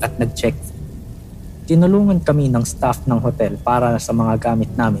na kami at nag-check. Tinulungan kami ng staff ng hotel para sa mga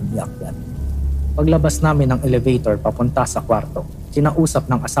gamit namin iakyat. Paglabas namin ng elevator papunta sa kwarto,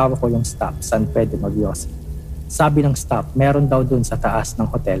 kinausap ng asawa ko yung staff saan pwede mag-yosi. Sabi ng staff, meron daw dun sa taas ng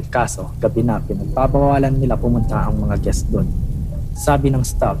hotel kaso gabi na pinagbabawalan nila pumunta ang mga guest dun. Sabi ng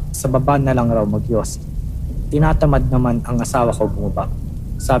staff, sa baba na lang raw mag-yosi. Tinatamad naman ang asawa ko bumaba.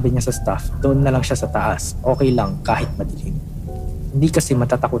 Sabi niya sa staff, doon na lang siya sa taas, okay lang kahit madilim. Hindi kasi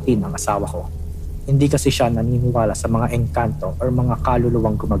matatakutin ang asawa ko. Hindi kasi siya naniniwala sa mga engkanto or mga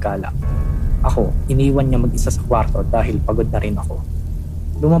kaluluwang gumagala. Ako, iniwan niya mag-isa sa kwarto dahil pagod na rin ako.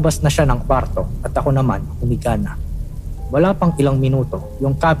 Lumabas na siya ng kwarto at ako naman humiga na. Wala pang ilang minuto,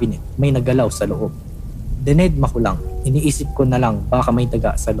 yung cabinet may nagalaw sa loob. Dinedma ko lang, iniisip ko na lang baka may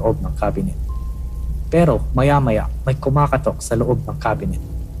daga sa loob ng cabinet. Pero maya-maya may kumakatok sa loob ng cabinet.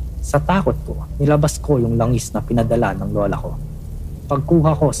 Sa takot ko, nilabas ko yung langis na pinadala ng lola ko.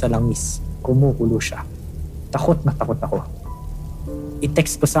 Pagkuha ko sa langis, kumukulo siya. Takot na takot ako.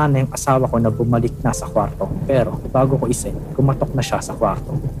 I-text ko sana yung asawa ko na bumalik na sa kwarto, pero bago ko isend, kumatok na siya sa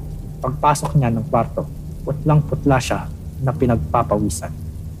kwarto. Pagpasok niya ng kwarto, putlang-putla siya na pinagpapawisan.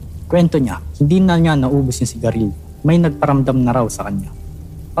 Kwento niya, hindi na niya naubos yung sigarilyo. May nagparamdam na raw sa kanya.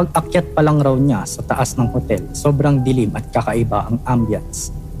 Pag-akyat pa lang raw niya sa taas ng hotel, sobrang dilim at kakaiba ang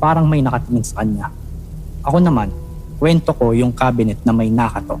ambience. Parang may nakatingin sa kanya. Ako naman, kwento ko yung cabinet na may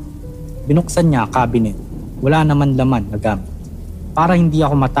nakatok. Binuksan niya cabinet. Wala naman laman na gamit. Para hindi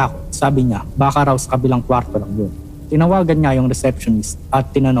ako matakot, sabi niya, baka raw sa kabilang kwarto lang yun. Tinawagan niya yung receptionist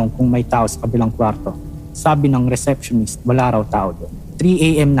at tinanong kung may tao sa kabilang kwarto. Sabi ng receptionist, wala raw tao doon. 3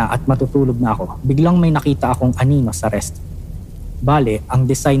 a.m. na at matutulog na ako. Biglang may nakita akong anino sa restroom. Bale, ang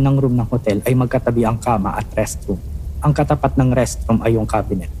design ng room ng hotel ay magkatabi ang kama at restroom. Ang katapat ng restroom ay yung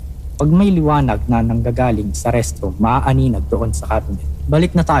cabinet. Pag may liwanag na nanggagaling sa restroom, maaaninag doon sa cabinet.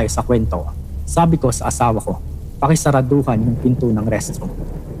 Balik na tayo sa kwento. Sabi ko sa asawa ko, pakisaraduhan yung pinto ng restroom.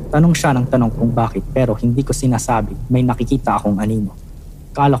 Tanong siya ng tanong kung bakit pero hindi ko sinasabi may nakikita akong anino.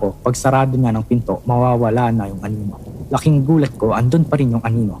 Kala ko, pag sarado niya ng pinto, mawawala na yung anino. Laking gulat ko, andun pa rin yung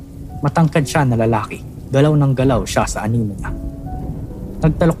anino. Matangkad siya na lalaki. Galaw ng galaw siya sa anino niya.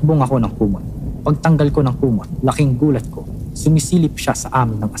 Nagtalokbong ako ng kumot. Pagtanggal ko ng kumot, laking gulat ko. Sumisilip siya sa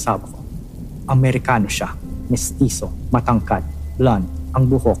amin ng asawa ko. Amerikano siya. Mestizo, matangkad, blonde, ang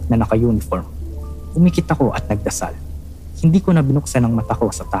buhok na naka-uniform. Umikit ako at nagdasal. Hindi ko na binuksan ang mata ko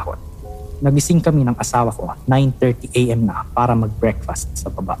sa takot. Nagising kami ng asawa ko 9:30 a.m. na para mag-breakfast sa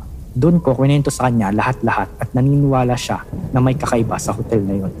baba. Doon ko kwento sa kanya lahat-lahat at naniniwala siya na may kakaiba sa hotel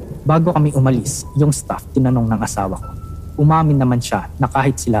na yun. Bago kami umalis, yung staff tinanong ng asawa ko. Umamin naman siya na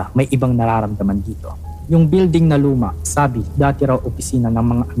kahit sila may ibang nararamdaman dito. Yung building na luma, sabi dati raw opisina ng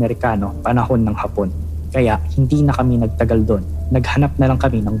mga Amerikano panahon ng Hapon. Kaya hindi na kami nagtagal doon. Naghanap na lang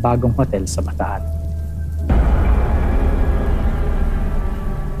kami ng bagong hotel sa Bataan.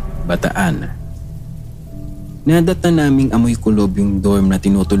 Bataan. Nadata naming amoy kulob yung dorm na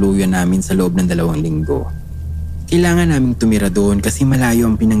tinutuluyan namin sa loob ng 2 linggo. Kailangan naming tumira doon kasi malayo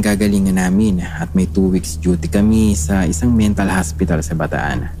ang pinanggagalingan namin at may 2 weeks duty kami sa isang mental hospital sa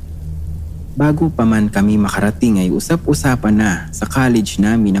Bataan. Bago pa man kami makarating ay usap-usapan na sa college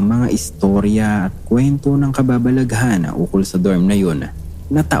namin ang mga istorya at kwento ng kababalaghan ukol sa dorm na yun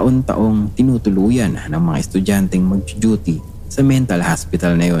na taon-taong tinutuluyan ng mga estudyanteng mag-duty sa mental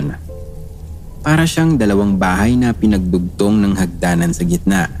hospital na yun. Para siyang 2 bahay na pinagdugtong ng hagdanan sa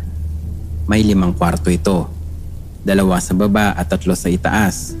gitna. May 5 kwarto ito. 2 sa baba at 3 sa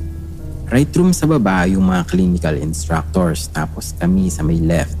itaas. Right room sa baba yung mga clinical instructors tapos kami sa may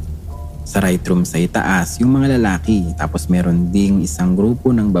left. Sa right room sa itaas yung mga lalaki tapos meron ding isang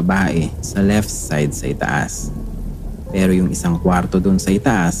grupo ng babae sa left side sa itaas. Pero yung isang kwarto dun sa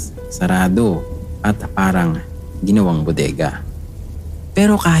itaas, sarado at parang ginawang bodega.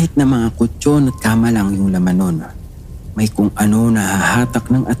 Pero kahit na mga kutsyon at kama lang yung laman nun, may kung ano na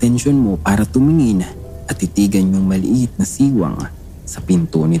hahatak ng atensyon mo para tumingin at titigan yung maliit na siwang sa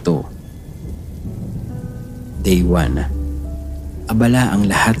pinto nito. Day 1. Abala ang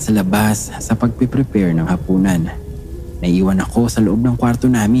lahat sa labas sa pagpiprepare ng hapunan. Naiwan ako sa loob ng kwarto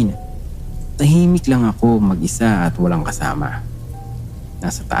namin. Tahimik lang ako mag-isa at walang kasama.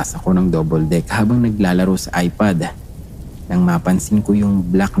 Nasa taas ako ng double deck habang naglalaro sa iPad nang mapansin ko yung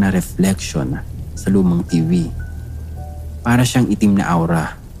black na reflection sa lumang TV. Para siyang itim na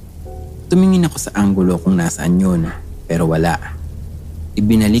aura. Tumingin ako sa anggulo kung nasaan yun pero wala.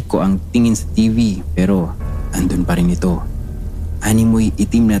 Ibinalik ko ang tingin sa TV pero andun pa rin ito. Animoy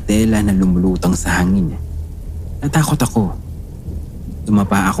itim na tela na lumulutang sa hangin. Natakot ako.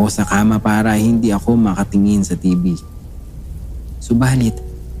 Tumapa ako sa kama para hindi ako makatingin sa TV. Subalit,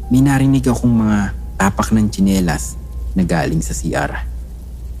 may narinig akong mga tapak ng tsinelas na galing sa CR.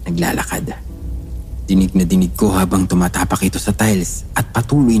 Naglalakad. Dinig na dinig ko habang tumatapak ito sa tiles at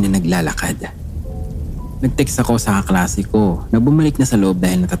patuloy na naglalakad. Nag-text ako sa kaklase ko na bumalik na sa loob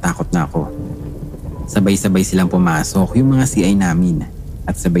dahil natatakot na ako. Sabay-sabay silang pumasok yung mga CI namin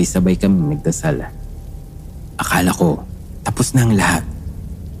at sabay-sabay kami nagdasal. Akala ko tapos na ang lahat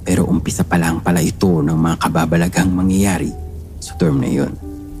pero umpisa pa lang pala ito ng mga kababalaghang mangyayari sa term na yun.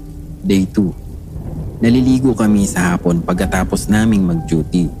 Day 2. Naliligo kami sa hapon pagkatapos naming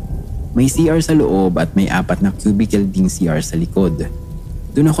mag-duty. May CR sa loob at may 4 na cubicle ding CR sa likod.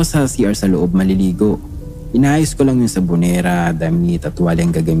 Doon ako sa CR sa loob maliligo. Inaayos ko lang yung sabonera, damit at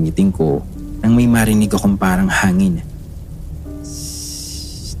walang gagamitin ko nang may marinig akong parang hangin.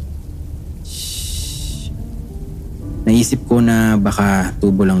 Naisip ko na baka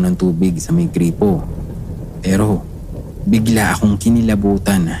tubo lang ng tubig sa may gripo. Pero bigla akong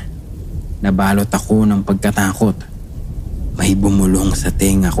kinilabutan. Nabalot ako ng pagkatakot. May bumulong sa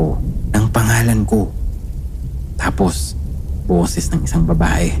tenga ko ng pangalan ko. Tapos, boses ng isang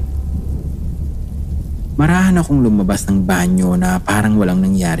babae. Marahan akong lumabas ng banyo na parang walang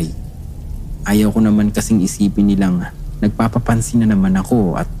nangyari. Ayaw ko naman kasing isipin nilang nagpapapansin na naman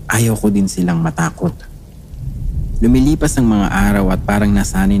ako at ayaw ko din silang matakot. Lumilipas ang mga araw at parang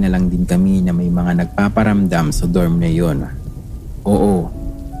nasanay na lang din kami na may mga nagpaparamdam sa dorm na yon. Oo,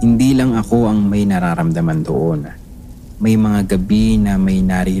 hindi lang ako ang may nararamdaman doon. May mga gabi na may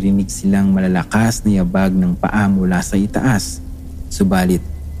naririnig silang malalakas na yabag ng paa mula sa itaas. Subalit,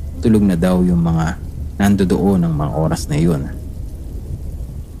 tulog na daw yung mga nandoon ng mga oras na yun.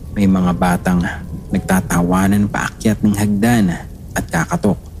 May mga batang nagtatawanan paakyat ng hagdan at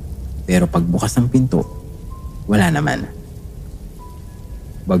kakatok. Pero pagbukas ng pinto, wala naman.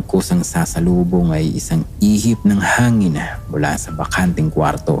 Bagkus ang sasalubong ay isang ihip ng hangin mula sa bakanting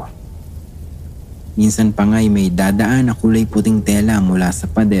kwarto. Minsan pa nga'y may dadaan na kulay puting tela mula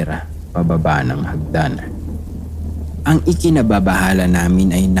sa pader pababa ng hagdan. Ang ikinababahala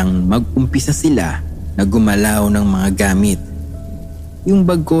namin ay nang mag-umpisa sila na gumalaw ng mga gamit. Yung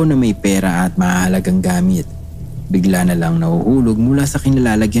bag ko na may pera at mahalagang gamit, bigla na lang nahuhulog mula sa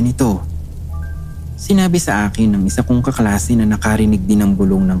kinalalagyan nito. Sinabi sa akin ng isa kong kaklase na nakarinig din ng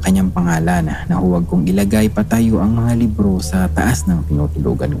bulong ng kanyang pangalan na huwag kong ilagay patayo ang mga libro sa taas ng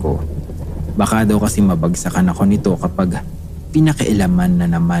tinutulugan ko. Baka daw kasi mabagsakan ako nito kapag pinakailaman na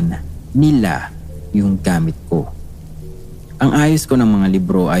naman nila yung gamit ko. Ang ayos ko ng mga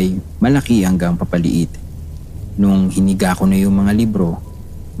libro ay malaki hanggang papaliit. Nung hiniga ko na yung mga libro,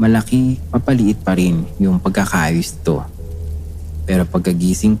 malaki papaliit pa rin yung pagkakaayos nito. Pero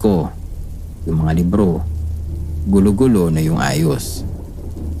pagkagising ko, yung mga libro, gulo-gulo na yung ayos.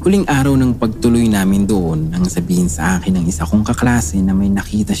 Huling araw ng pagtuloy namin doon nang sabihin sa akin ng isa kong kaklase na may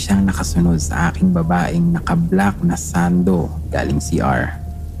nakita siyang nakasunod sa aking babaeng naka-black na sando galing CR.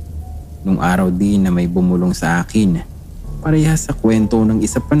 Nung araw din na may bumulong sa akin, parehas sa kwento ng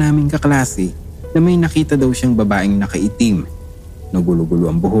isa pa naming kaklase na may nakita daw siyang babaeng nakaitim na gulo-gulo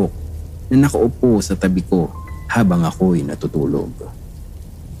ang buhok na nakaupo sa tabi ko habang ako'y natutulog.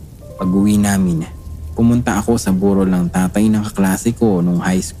 Pag-uwi namin, pumunta ako sa burol ng tatay ng kaklase ko nung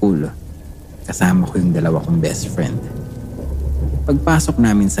high school. Kasama ko yung dalawa kong best friend. Pagpasok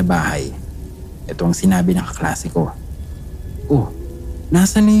namin sa bahay, ito ang sinabi ng kaklase ko. Oh,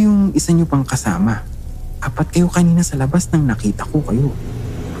 nasa na yung isa niyo pang kasama? 4 kayo kanina sa labas nang nakita ko kayo.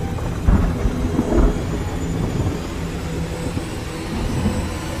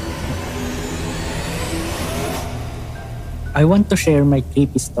 I want to share my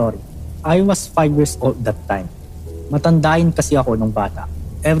creepy story. I was 5 years old that time. Matandain kasi ako nung bata.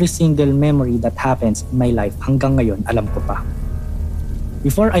 Every single memory that happens in my life hanggang ngayon alam ko pa.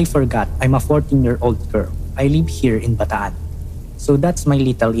 Before I forgot, I'm a 14-year-old girl. I live here in Bataan. So that's my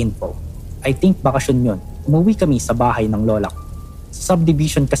little info. I think bakasyon yun. Umuwi kami sa bahay ng lola ko. Sa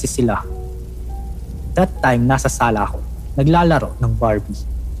subdivision kasi sila. That time, nasa sala ako. Naglalaro ng Barbie.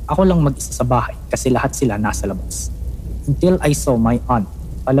 Ako lang mag-isa sa bahay kasi lahat sila nasa labas. Until I saw my aunt.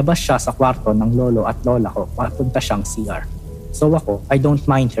 Palabas siya sa kwarto ng lolo at lola ko. Papunta siyang CR. So ako, I don't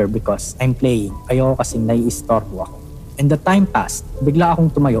mind her because I'm playing. Ayoko kasing naiistorbo ako. And the time passed. Bigla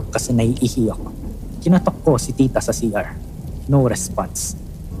akong tumayo kasi naiihi ako. Kinatok ko si tita sa CR. No response.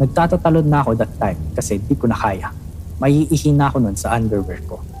 Nagtatatalon na ako that time kasi di ko na kaya. Maiihi na ako nun sa underwear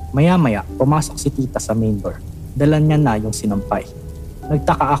ko. Maya-maya, pumasok si tita sa main door. Dala niya na yung sinampay.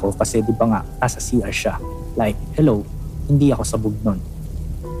 Nagtaka ako kasi di ba nga nasa CR siya. Like, hello, hindi ako sabog nun.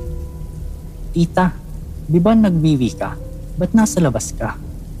 Tita, di ba nagwiwi ka? Ba't nasa labas ka?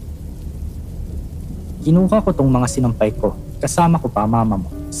 Kinuha ko tong mga sinampay ko. Kasama ko pa mama mo,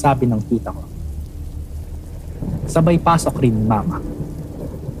 sabi ng tita ko. Sabay pasok rin ni mama.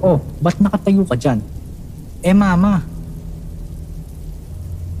 Oh, ba't nakatayo ka dyan? Eh mama.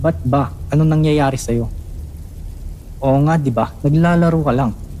 Ba't ba? Anong nangyayari sa'yo? Oo nga diba, naglalaro ka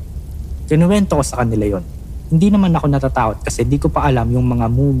lang. Kinuwento ko sa kanila yon. Hindi naman ako natatakot kasi di ko pa alam yung mga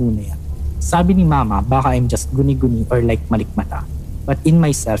mumu na yan. Sabi ni mama, baka I'm just guni-guni or like malikmata. But in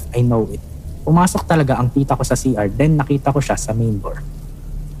myself, I know it. Pumasok talaga ang tita ko sa CR, then nakita ko siya sa main door.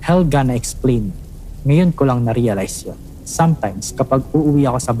 Hell gonna explain. Ngayon ko lang na-realize yun. Sometimes, kapag uuwi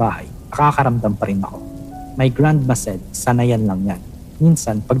ako sa bahay, nakakaramdam pa rin ako. My grandma said, sanayan lang yan.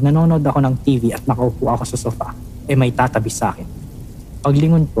 Minsan, pag nanonood ako ng TV at nakaupo ako sa sofa, may tatabi sa akin.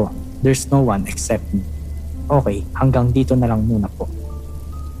 Paglingon ko, There's no one except me. Okay, hanggang dito na lang muna po.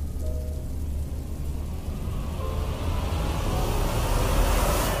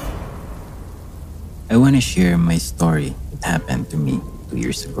 I wanna share my story. It happened to me 2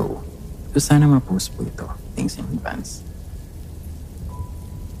 years ago. So sana ma-post po ito. Thanks in advance.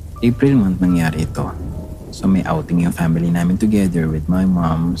 April month nangyari ito. So may outing yung family namin together with my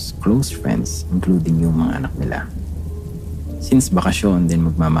mom's close friends, including yung mga anak nila. Since bakasyon din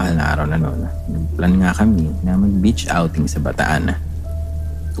magmamahal na araw na noon, nagplan nga kami na mag-beach outing sa Bataan.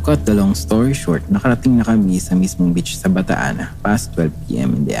 To cut the long story short, nakarating na kami sa mismong beach sa Bataan past 12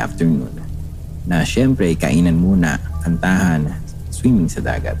 p.m. in the afternoon. Na syempre kainan muna, kantahan, swimming sa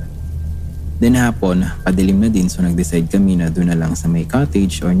dagat. Then hapon, padilim na din so nag-decide kami na doon na lang sa may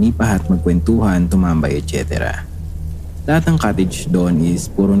cottage or nipahat magkwentuhan, tumambay, etc. Lahat ng cottage doon is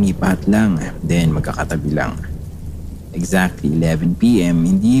puro nipahat lang, then magkakatabi lang. Exactly 11 p.m.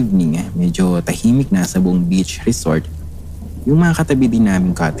 in the evening, medyo tahimik na sa buong beach resort. Yung mga katabi din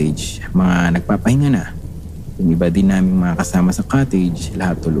naming cottage, mga nagpapahinga na. Yung iba din naming mga kasama sa cottage,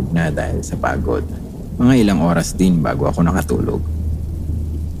 lahat tulog na dahil sa pagod. Mga ilang oras din bago ako nakatulog.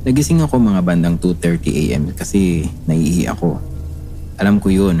 Nagising ako mga bandang 2:30 a.m. kasi naiihi ako. Alam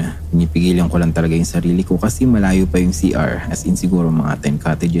ko yun, pinipigilan ko lang talaga yung sarili ko kasi malayo pa yung CR, as in siguro mga 10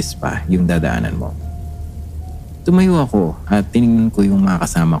 cottages pa yung dadaanan mo. Tumayo ako at tinignan ko yung mga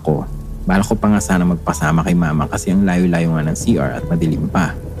kasama ko. Bala ko pa nga sana magpasama kay mama kasi ang layo-layo nga ng CR at madilim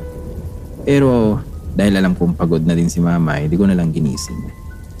pa. Pero dahil alam kong pagod na din si mama, hindi ko na lang ginising.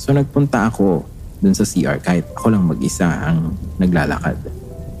 So nagpunta ako dun sa CR kahit ako lang mag-isa ang naglalakad.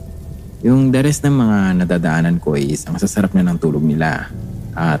 Yung the rest ng mga nadadaanan ko is ang sasarap na ng tulog nila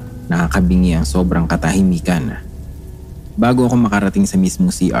at nakakabingi ang sobrang katahimikan. Bago ako makarating sa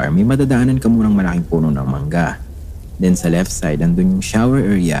mismong CR, may madadaanan ka munang malaking puno ng mangga. Then sa left side, andun yung shower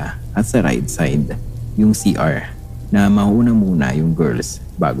area at sa right side, yung CR na mauna muna yung girls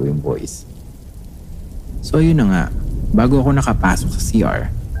bago yung boys. So yun na nga, bago ako nakapasok sa CR,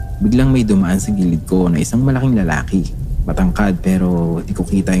 biglang may dumaan sa gilid ko na isang malaking lalaki. Matangkad pero di ko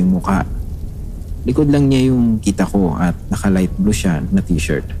kita yung muka. Likod lang niya yung kita ko at naka-light blue siya na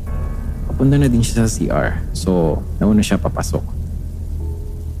t-shirt. Papunta na din siya sa CR, so nauna siya papasok.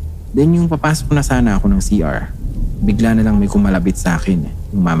 Then yung papasok na sana ako ng CR, bigla na lang may kumalabit sa akin.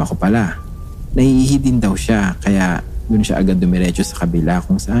 Yung mama ko pala. Naiihi din daw siya kaya doon siya agad dumiretso sa kabila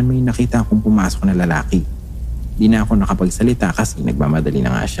kung saan may nakita akong pumasok na lalaki. Di na ako nakapagsalita kasi nagmamadali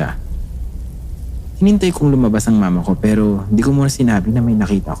na nga siya. Hinintay kong lumabas ang mama ko pero hindi ko muna sinabi na may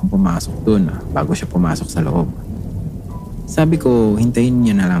nakita akong pumasok doon bago siya pumasok sa loob. Sabi ko, hintayin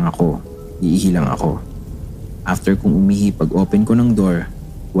niya na lang ako. Iihi lang ako. After kong umihi pag open ko ng door,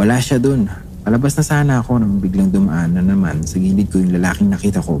 wala siya doon. Palabas na sana ako nang biglang dumaan na naman sa gilid ko yung lalaking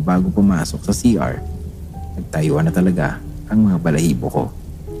nakita ko bago pumasok sa CR. Nagtayuan na talaga ang mga balahibo ko.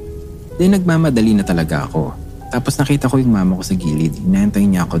 Then nagmamadali na talaga ako. Tapos nakita ko yung mama ko sa gilid. Inaantay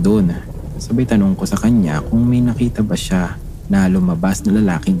niya ako doon. Sabay tanong ko sa kanya kung may nakita ba siya na lumabas na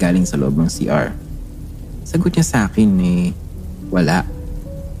lalaki galing sa loob ng CR. Sagot niya sa akin wala.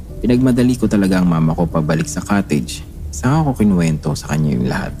 Pinagmadali ko talaga ang mama ko pabalik sa cottage. Saka ko kinuwento sa kanya yung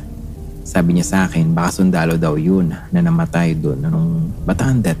lahat. Sabi niya sa akin baka sundalo daw yun na namatay doon nung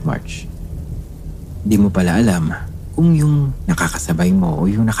Bataan Death March. Di mo pala alam kung yung nakakasabay mo o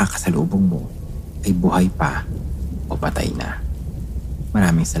yung nakakasalubong mo ay buhay pa o patay na.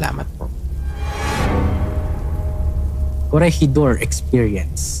 Maraming salamat po. Corregidor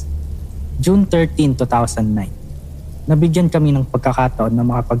Experience. June 13, 2009. Nabigyan kami ng pagkakataon na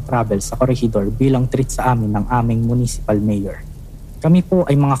makapag-travel sa Corregidor bilang treat sa amin ng aming municipal mayor. Kami po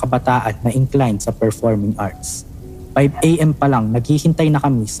ay mga kabataan na inclined sa performing arts. 5 a.m. pa lang naghihintay na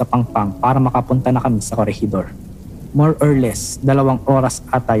kami sa Pangpang para makapunta na kami sa Corregidor. More or less, 2 oras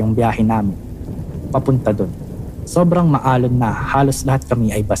ata yung biyahe namin papunta doon. Sobrang maalon na halos lahat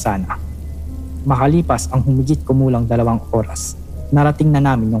kami ay basa na. Makalipas ang humigit kumulang 2 oras, narating na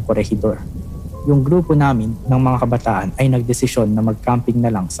namin yung Corregidor. Yung grupo namin ng mga kabataan ay nagdesisyon na mag-camping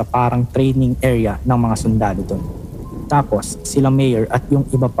na lang sa parang training area ng mga sundalo doon. Tapos sila mayor at yung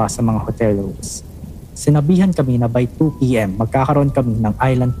iba pa sa mga hotel rooms. Sinabihan kami na by 2 p.m. magkakaroon kami ng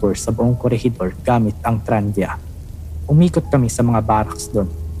island tour sa buong Corregidor gamit ang Tranvia. Umikot kami sa mga barracks doon.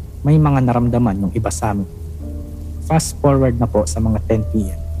 May mga naramdaman yung iba sa amin. Fast forward na po sa mga 10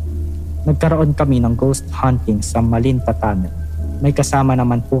 p.m. Nagkaroon kami ng ghost hunting sa Malinta Tunnel. May kasama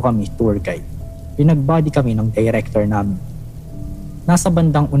naman po kami tour guide. Pinagbody kami ng director namin. Nasa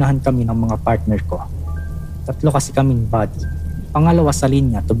bandang unahan kami ng mga partner ko. 3 kasi kaming body. Pangalawa sa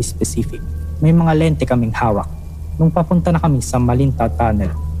linya to be specific. May mga lente kaming hawak. Nung papunta na kami sa Malinta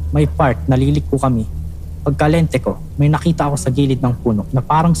Tunnel, May part naliliko kami. Pagkalente ko, may nakita ako sa gilid ng puno na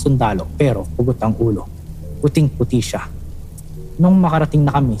parang sundalo pero pugot ang ulo. Puting-puti siya. Nung makarating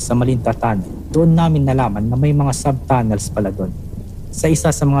na kami sa Malinta Tunnel, doon namin nalaman na may mga sub-tunnels pala doon. Sa isa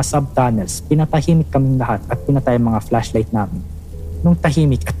sa mga sub-tunnels, pinatahimik kaming lahat at pinatay ang mga flashlight namin. Nung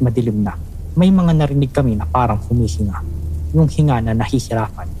tahimik at madilim na, may mga narinig kami na parang humihinga. Yung hinga na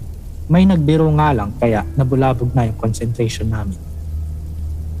nahihirapan. May nagbiro nga lang kaya nabulabog na yung concentration namin.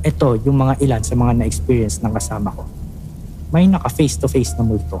 Ito yung mga ilan sa mga na-experience ng kasama ko. May naka-face-to-face na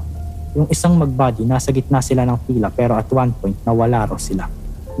multo. Yung isang mag-body, nasa gitna sila ng pila pero at one point nawala raw sila.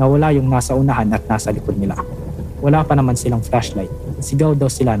 Nawala yung nasa unahan at nasa likod nila. Wala pa naman silang flashlight. Sigaw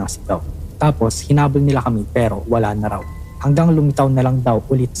daw sila ng sigaw. Tapos hinabol nila kami pero wala na raw. Hanggang lumitaw na lang daw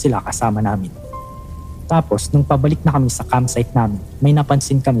ulit sila kasama namin. Tapos nung pabalik na kami sa campsite namin, may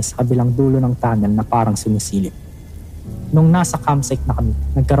napansin kami sa kabilang dulo ng tunnel na parang sumisilip. Nung nasa campsite na kami,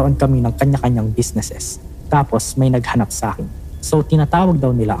 nagkaroon kami ng kanya-kanyang businesses. Tapos may naghanap sa akin. So tinatawag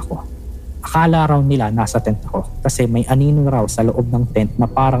daw nila ako. Akala raw nila nasa tent ako kasi may anino raw sa loob ng tent na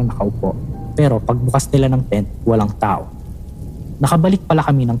parang nakaupo. Pero pagbukas nila ng tent, walang tao. Nakabalik pala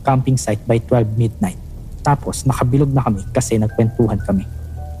kami ng camping site by 12 midnight. Tapos nakabilog na kami kasi nagkwentuhan kami.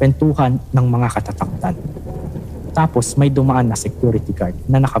 Kwentuhan ng mga katatakutan. Tapos may dumaan na security guard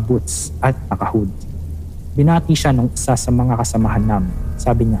na naka-boots at naka-hood. Binati siya nung isa sa mga kasamahan namin.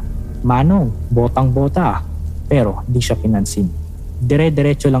 Sabi niya, "Manong, botang-bota." Pero di siya pinansin.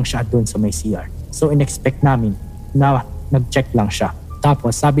 Dire-diretso lang siya doon sa may CR. So in-expect namin na nag-check lang siya.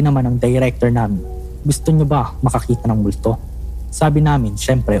 Tapos sabi naman ng director namin, "Gusto niyo ba makakita ng multo?" Sabi namin,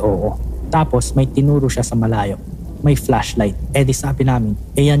 syempre oo. Tapos may tinuro siya sa malayo. May flashlight. Di sabi namin,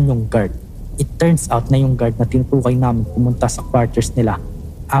 yan yung guard. It turns out na yung guard na tinutukay namin pumunta sa quarters nila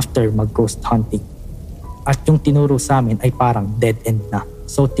after mag-ghost hunting. At yung tinuro sa amin ay parang dead end na.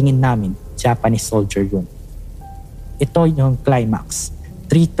 So tingin namin, Japanese soldier yun. Ito yung climax.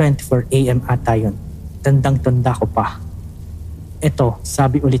 3:24 AM ata yun. Tandang-tanda ko pa. Ito,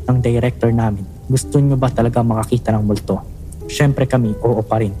 sabi ulit ng director namin, gusto nyo ba talaga makakita ng multo? Syempre kami, oo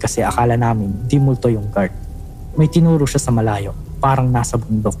pa rin kasi akala namin di multo yung guard. May tinuro siya sa malayo, parang nasa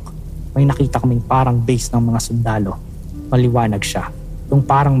bundok. May nakita kaming parang base ng mga sundalo. Maliwanag siya. Yung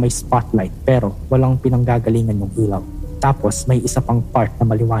parang may spotlight pero walang pinanggagalingan yung ilaw. Tapos may isa pang part na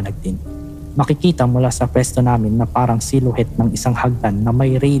maliwanag din. Makikita mula sa pwesto namin na parang silhouette ng isang hagdan na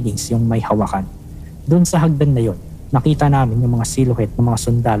may railings yung may hawakan. Doon sa hagdan na yon, nakita namin yung mga silhouette ng mga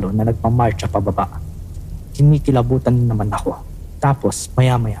sundalo na nagmamarcha pababa. Kinikilabutan naman ako. Tapos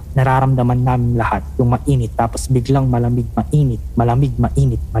maya-maya, nararamdaman namin lahat yung mainit tapos biglang malamig, mainit, malamig,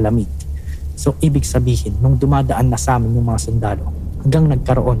 mainit, malamig. So ibig sabihin, nung dumadaan na sa amin yung mga sundalo, hanggang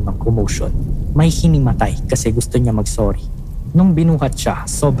nagkaroon ng commotion. May hinimatay kasi gusto niya mag-sorry. Nung binuhat siya,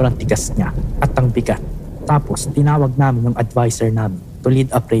 sobrang tigas niya at ang bigat. Tapos tinawag namin yung advisor namin to lead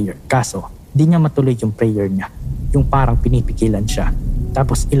a prayer. Kaso, di niya matuloy yung prayer niya. Yung parang pinipigilan siya.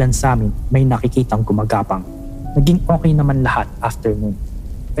 Tapos ilan sa amin may nakikitang gumagapang. Naging okay naman lahat after noon.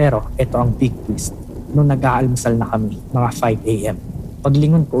 Pero ito ang big twist. Nung nag-aalmusal na kami, mga 5 AM,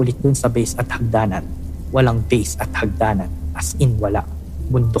 paglingon ko ulit dun sa base at hagdanan, walang base at hagdanan. As in wala.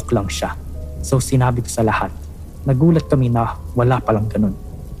 Bundok lang siya. So sinabi ko sa lahat. Nagulat kami na wala palang ganun.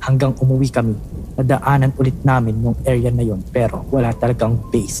 Hanggang umuwi kami, nadaanan ulit namin yung area na yon pero wala talagang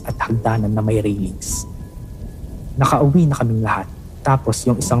base at hagdanan na may railings. Nakauwi na kaming lahat. Tapos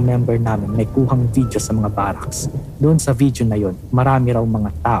yung isang member namin may kuhang video sa mga barracks. Doon sa video na yon, marami raw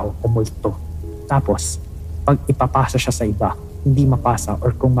mga tao o multo. Tapos, pag ipapasa siya sa iba, hindi mapasa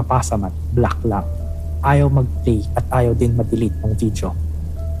or kung mapasa man, black lang. Ayaw mag-play at ayaw din ma-delete ng video.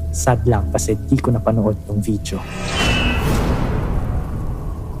 Sad lang kasi di ko napanood yung video.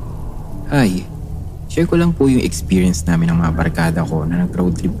 Hi, share ko lang po yung experience namin ng mga barkada ko na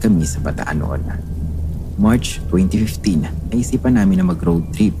nag-road trip kami sa Bataan noon. March 2015, naisipan namin na mag-road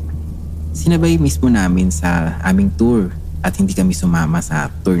trip. Sinabay mismo namin sa aming tour at hindi kami sumama sa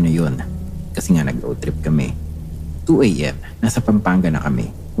tour na yon kasi nga nag-road trip kami. 2 AM, nasa Pampanga na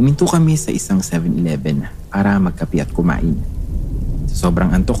kami. Huminto kami sa isang 7-Eleven para magkape at kumain. Sa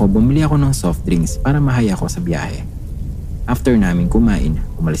sobrang antok ko, bumili ako ng soft drinks para mahaya ko sa biyahe. After namin kumain,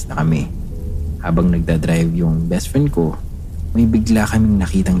 umalis na kami. Habang nagdadrive yung best friend ko, may bigla kaming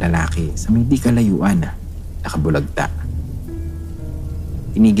nakitang lalaki sa may di kalayuan. Nakabulagta.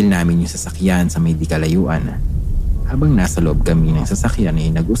 Tinigil namin yung sasakyan sa may di kalayuan. Habang nasa loob kami ng sasakyan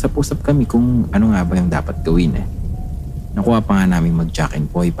nag-usap-usap kami kung ano nga ba yung dapat gawin. Nakuha pa nga namin mag-jack and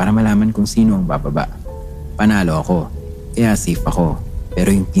poy para malaman kung sino ang bababa. Panalo ako, kaya safe ako.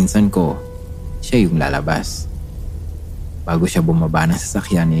 Pero yung pinsan ko, siya yung lalabas. Bago siya bumaba ng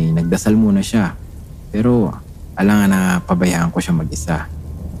sasakyan nagdasal muna siya. Pero alangan na pabayaan ko siya mag-isa.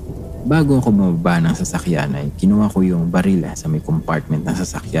 Bago ako bumaba ng sasakyan kinuha ko yung baril sa may compartment ng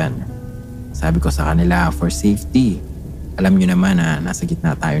sasakyan. Sabi ko sa kanila, for safety. Alam niyo naman na nasa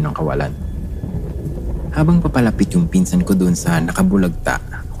gitna tayo ng kawalan. Habang papalapit yung pinsan ko doon sa nakabulagta,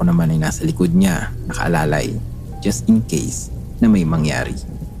 ako naman nasa likod niya, nakaalalay, just in case na may mangyari.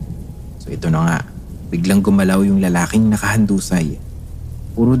 So ito na nga, biglang gumalaw yung lalaking nakahandusay.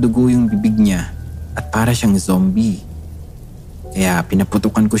 Puro dugo yung bibig niya at para siyang zombie. Kaya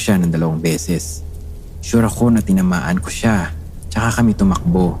pinaputukan ko siya ng 2 beses. Sure ako na tinamaan ko siya, tsaka kami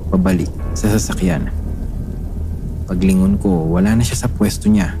tumakbo pabalik sa sasakyan. Paglingon ko, wala na siya sa pwesto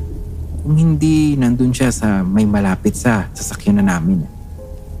niya. Kung hindi, nandun siya sa may malapit sa sasakyan na namin.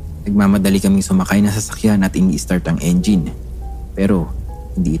 Nagmamadali kaming sumakay na sasakyan at ini-start ang engine. Pero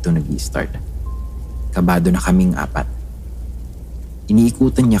hindi ito nag-i-start. Kabado na kaming 4.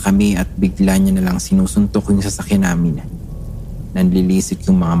 Iniikutan niya kami at bigla niya na lang sinusuntok yung sasakyan namin. Nanlilisik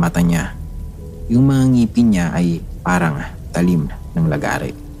yung mga mata niya. Yung mga ngipin niya ay parang talim ng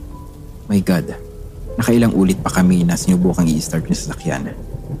lagari. My God, nakailang ulit pa kami na sinubukang i-start yung sasakyan.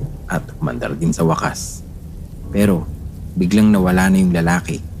 At umandar din sa wakas. Pero biglang nawala na yung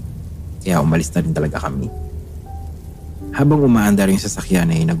lalaki. Kaya umalis na rin talaga kami. Habang umaandar yung sasakyan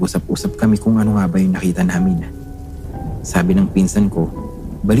nag-usap-usap kami kung ano nga ba yung nakita namin. Sabi ng pinsan ko,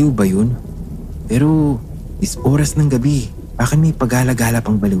 baliw ba yun? Pero is oras ng gabi. Bakit may pagala-gala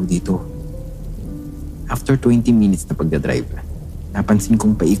pang baliw dito? After 20 minutes na pagdadrive, napansin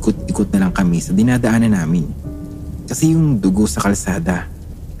kong paikot-ikot na lang kami sa dinadaanan namin. Kasi yung dugo sa kalsada,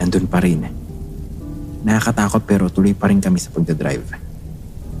 nandun pa rin. Nakakatakot pero tuloy pa rin kami sa pagdadrive.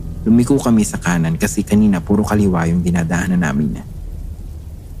 Lumiko kami sa kanan kasi kanina puro kaliwa yung dinadaanan namin.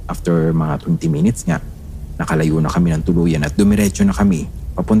 After mga 20 minutes nga, nakalayo na kami ng tuluyan at dumiretso na kami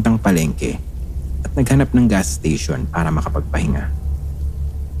papuntang palengke at naghanap ng gas station para makapagpahinga.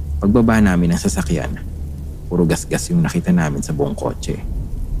 Pagbaba namin ng sasakyan, puro gas-gas yung nakita namin sa buong kotse.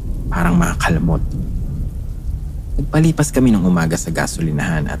 Parang mga kalmot. Nagpalipas kami ng umaga sa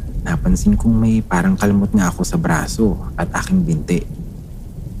gasolinahan at napansin kong may parang kalmot nga ako sa braso at aking binti.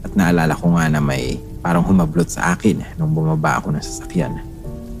 At naalala ko nga na may parang humablot sa akin nung bumaba ako ng sasakyan.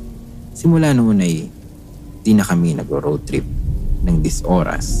 Simula noon di na kami nag-road trip ng 10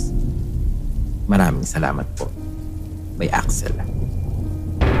 oras. Maraming salamat po. By Axel.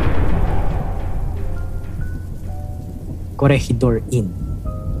 Corregidor Inn.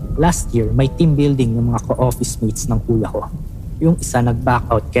 Last year, may team building ng mga co-office mates ng kuya ko. Yung isa nag-back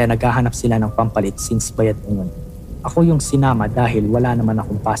out kaya naghahanap sila ng pampalit since bayad ngayon. Ako yung sinama dahil wala naman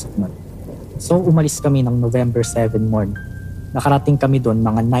akong pasok nun. So umalis kami ng November 7 morning. Nakarating kami doon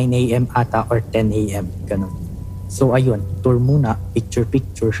mga 9 a.m. ata or 10 a.m. Ganun. So ayun, tour muna,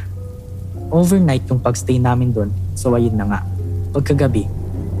 picture. Overnight yung pagstay namin doon. So ayun na nga. Pagkagabi,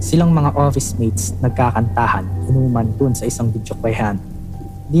 silang mga office mates nagkakantahan, inuman doon sa isang videokwehan.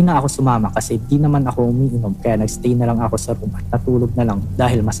 Di na ako sumama kasi di naman ako umiinom kaya nagstay na lang ako sa room at natulog na lang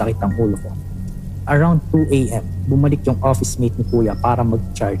dahil masakit ang ulo ko. Around 2 a.m., bumalik yung office mate ni kuya para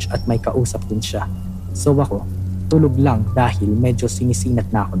mag-charge at may kausap din siya. So ako, tulog lang dahil medyo sinisinat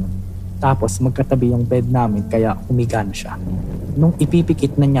na ako nun. Tapos magkatabi yung bed namin kaya umiga na siya. Nung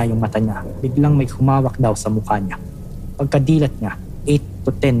ipipikit na niya yung mata niya, biglang may humawak daw sa mukha niya. Pagkadilat niya, 8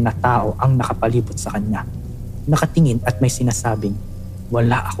 to 10 na tao ang nakapalibot sa kanya. Nakatingin at may sinasabing,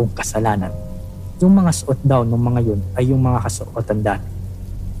 wala akong kasalanan. Yung mga suot daw ng mga yun ay yung mga kasuotan dati.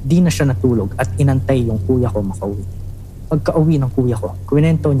 Di na siya natulog at inantay yung kuya ko makauwi. Pagka-uwi ng kuya ko,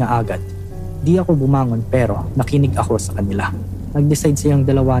 kwento niya agad. Di ako bumangon pero nakinig ako sa kanila. Nag-decide silang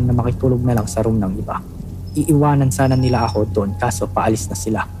dalawa na makitulog na lang sa room ng iba. Iiwanan sana nila ako doon kaso paalis na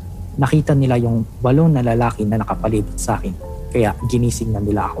sila. Nakita nila yung 8 na lalaki na nakapalibot sa akin kaya ginising na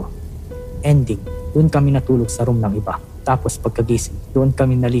nila ako. Ending, doon kami natulog sa room ng iba. Tapos pagkagising, doon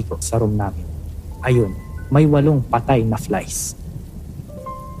kami naligo sa room namin. Ayun, may 8 patay na flies.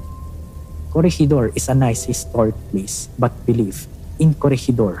 Corregidor is a nice historic place, but believe, in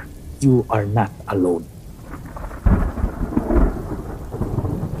Corregidor, you are not alone.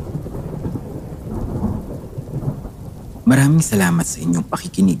 Maraming salamat sa inyong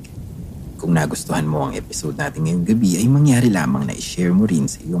pakikinig. Kung nagustuhan mo ang episode natin ngayong gabi ay mangyari lamang na i-share mo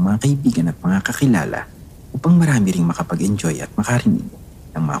rin sa iyong mga kaibigan at mga kakilala upang marami ring makapag-enjoy at makarinig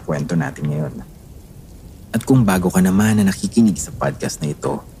ng mga kwento natin ngayon. At kung bago ka naman na nakikinig sa podcast na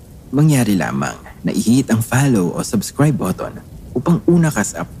ito, mangyari lamang na i-hit ang follow o subscribe button upang una ka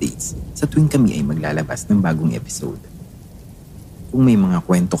sa updates sa tuwing kami ay maglalabas ng bagong episode. Kung may mga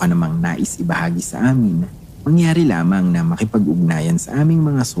kwento ka namang nais ibahagi sa amin, Mangyari lamang na makipag-ugnayan sa aming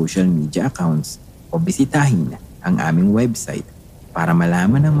mga social media accounts o bisitahin ang aming website para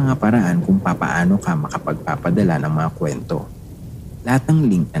malaman ang mga paraan kung papaano ka makapagpapadala ng mga kwento. Lahat ng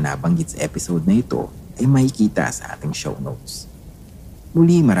link na nabanggit sa episode na ito ay makikita sa ating show notes.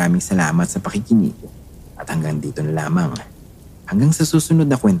 Muli maraming salamat sa pakikinig at hanggang dito na lamang. Hanggang sa susunod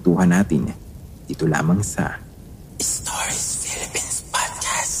na kwentuhan natin dito lamang sa Stories Philippines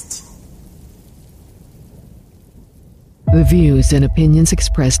Podcast. The views and opinions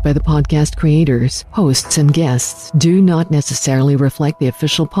expressed by the podcast creators, hosts, and guests do not necessarily reflect the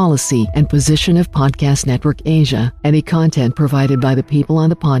official policy and position of Podcast Network Asia. Any content provided by the people on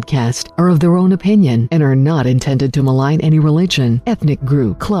the podcast are of their own opinion and are not intended to malign any religion, ethnic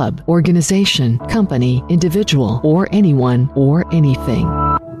group, club, organization, company, individual, or anyone or anything.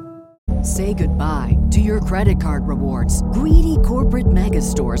 Say goodbye to your credit card rewards. Greedy corporate mega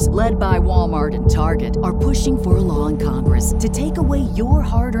stores, led by Walmart and Target, are pushing for a law in Congress to take away your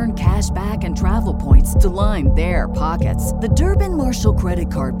hard-earned cash back and travel points to line their pockets. The Durbin-Marshall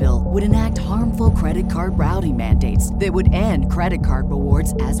credit card bill would enact harmful credit card routing mandates that would end credit card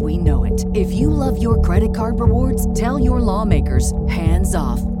rewards as we know it. If you love your credit card rewards, tell your lawmakers, hands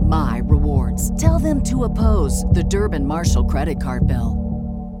off my rewards. Tell them to oppose the Durbin-Marshall credit card bill.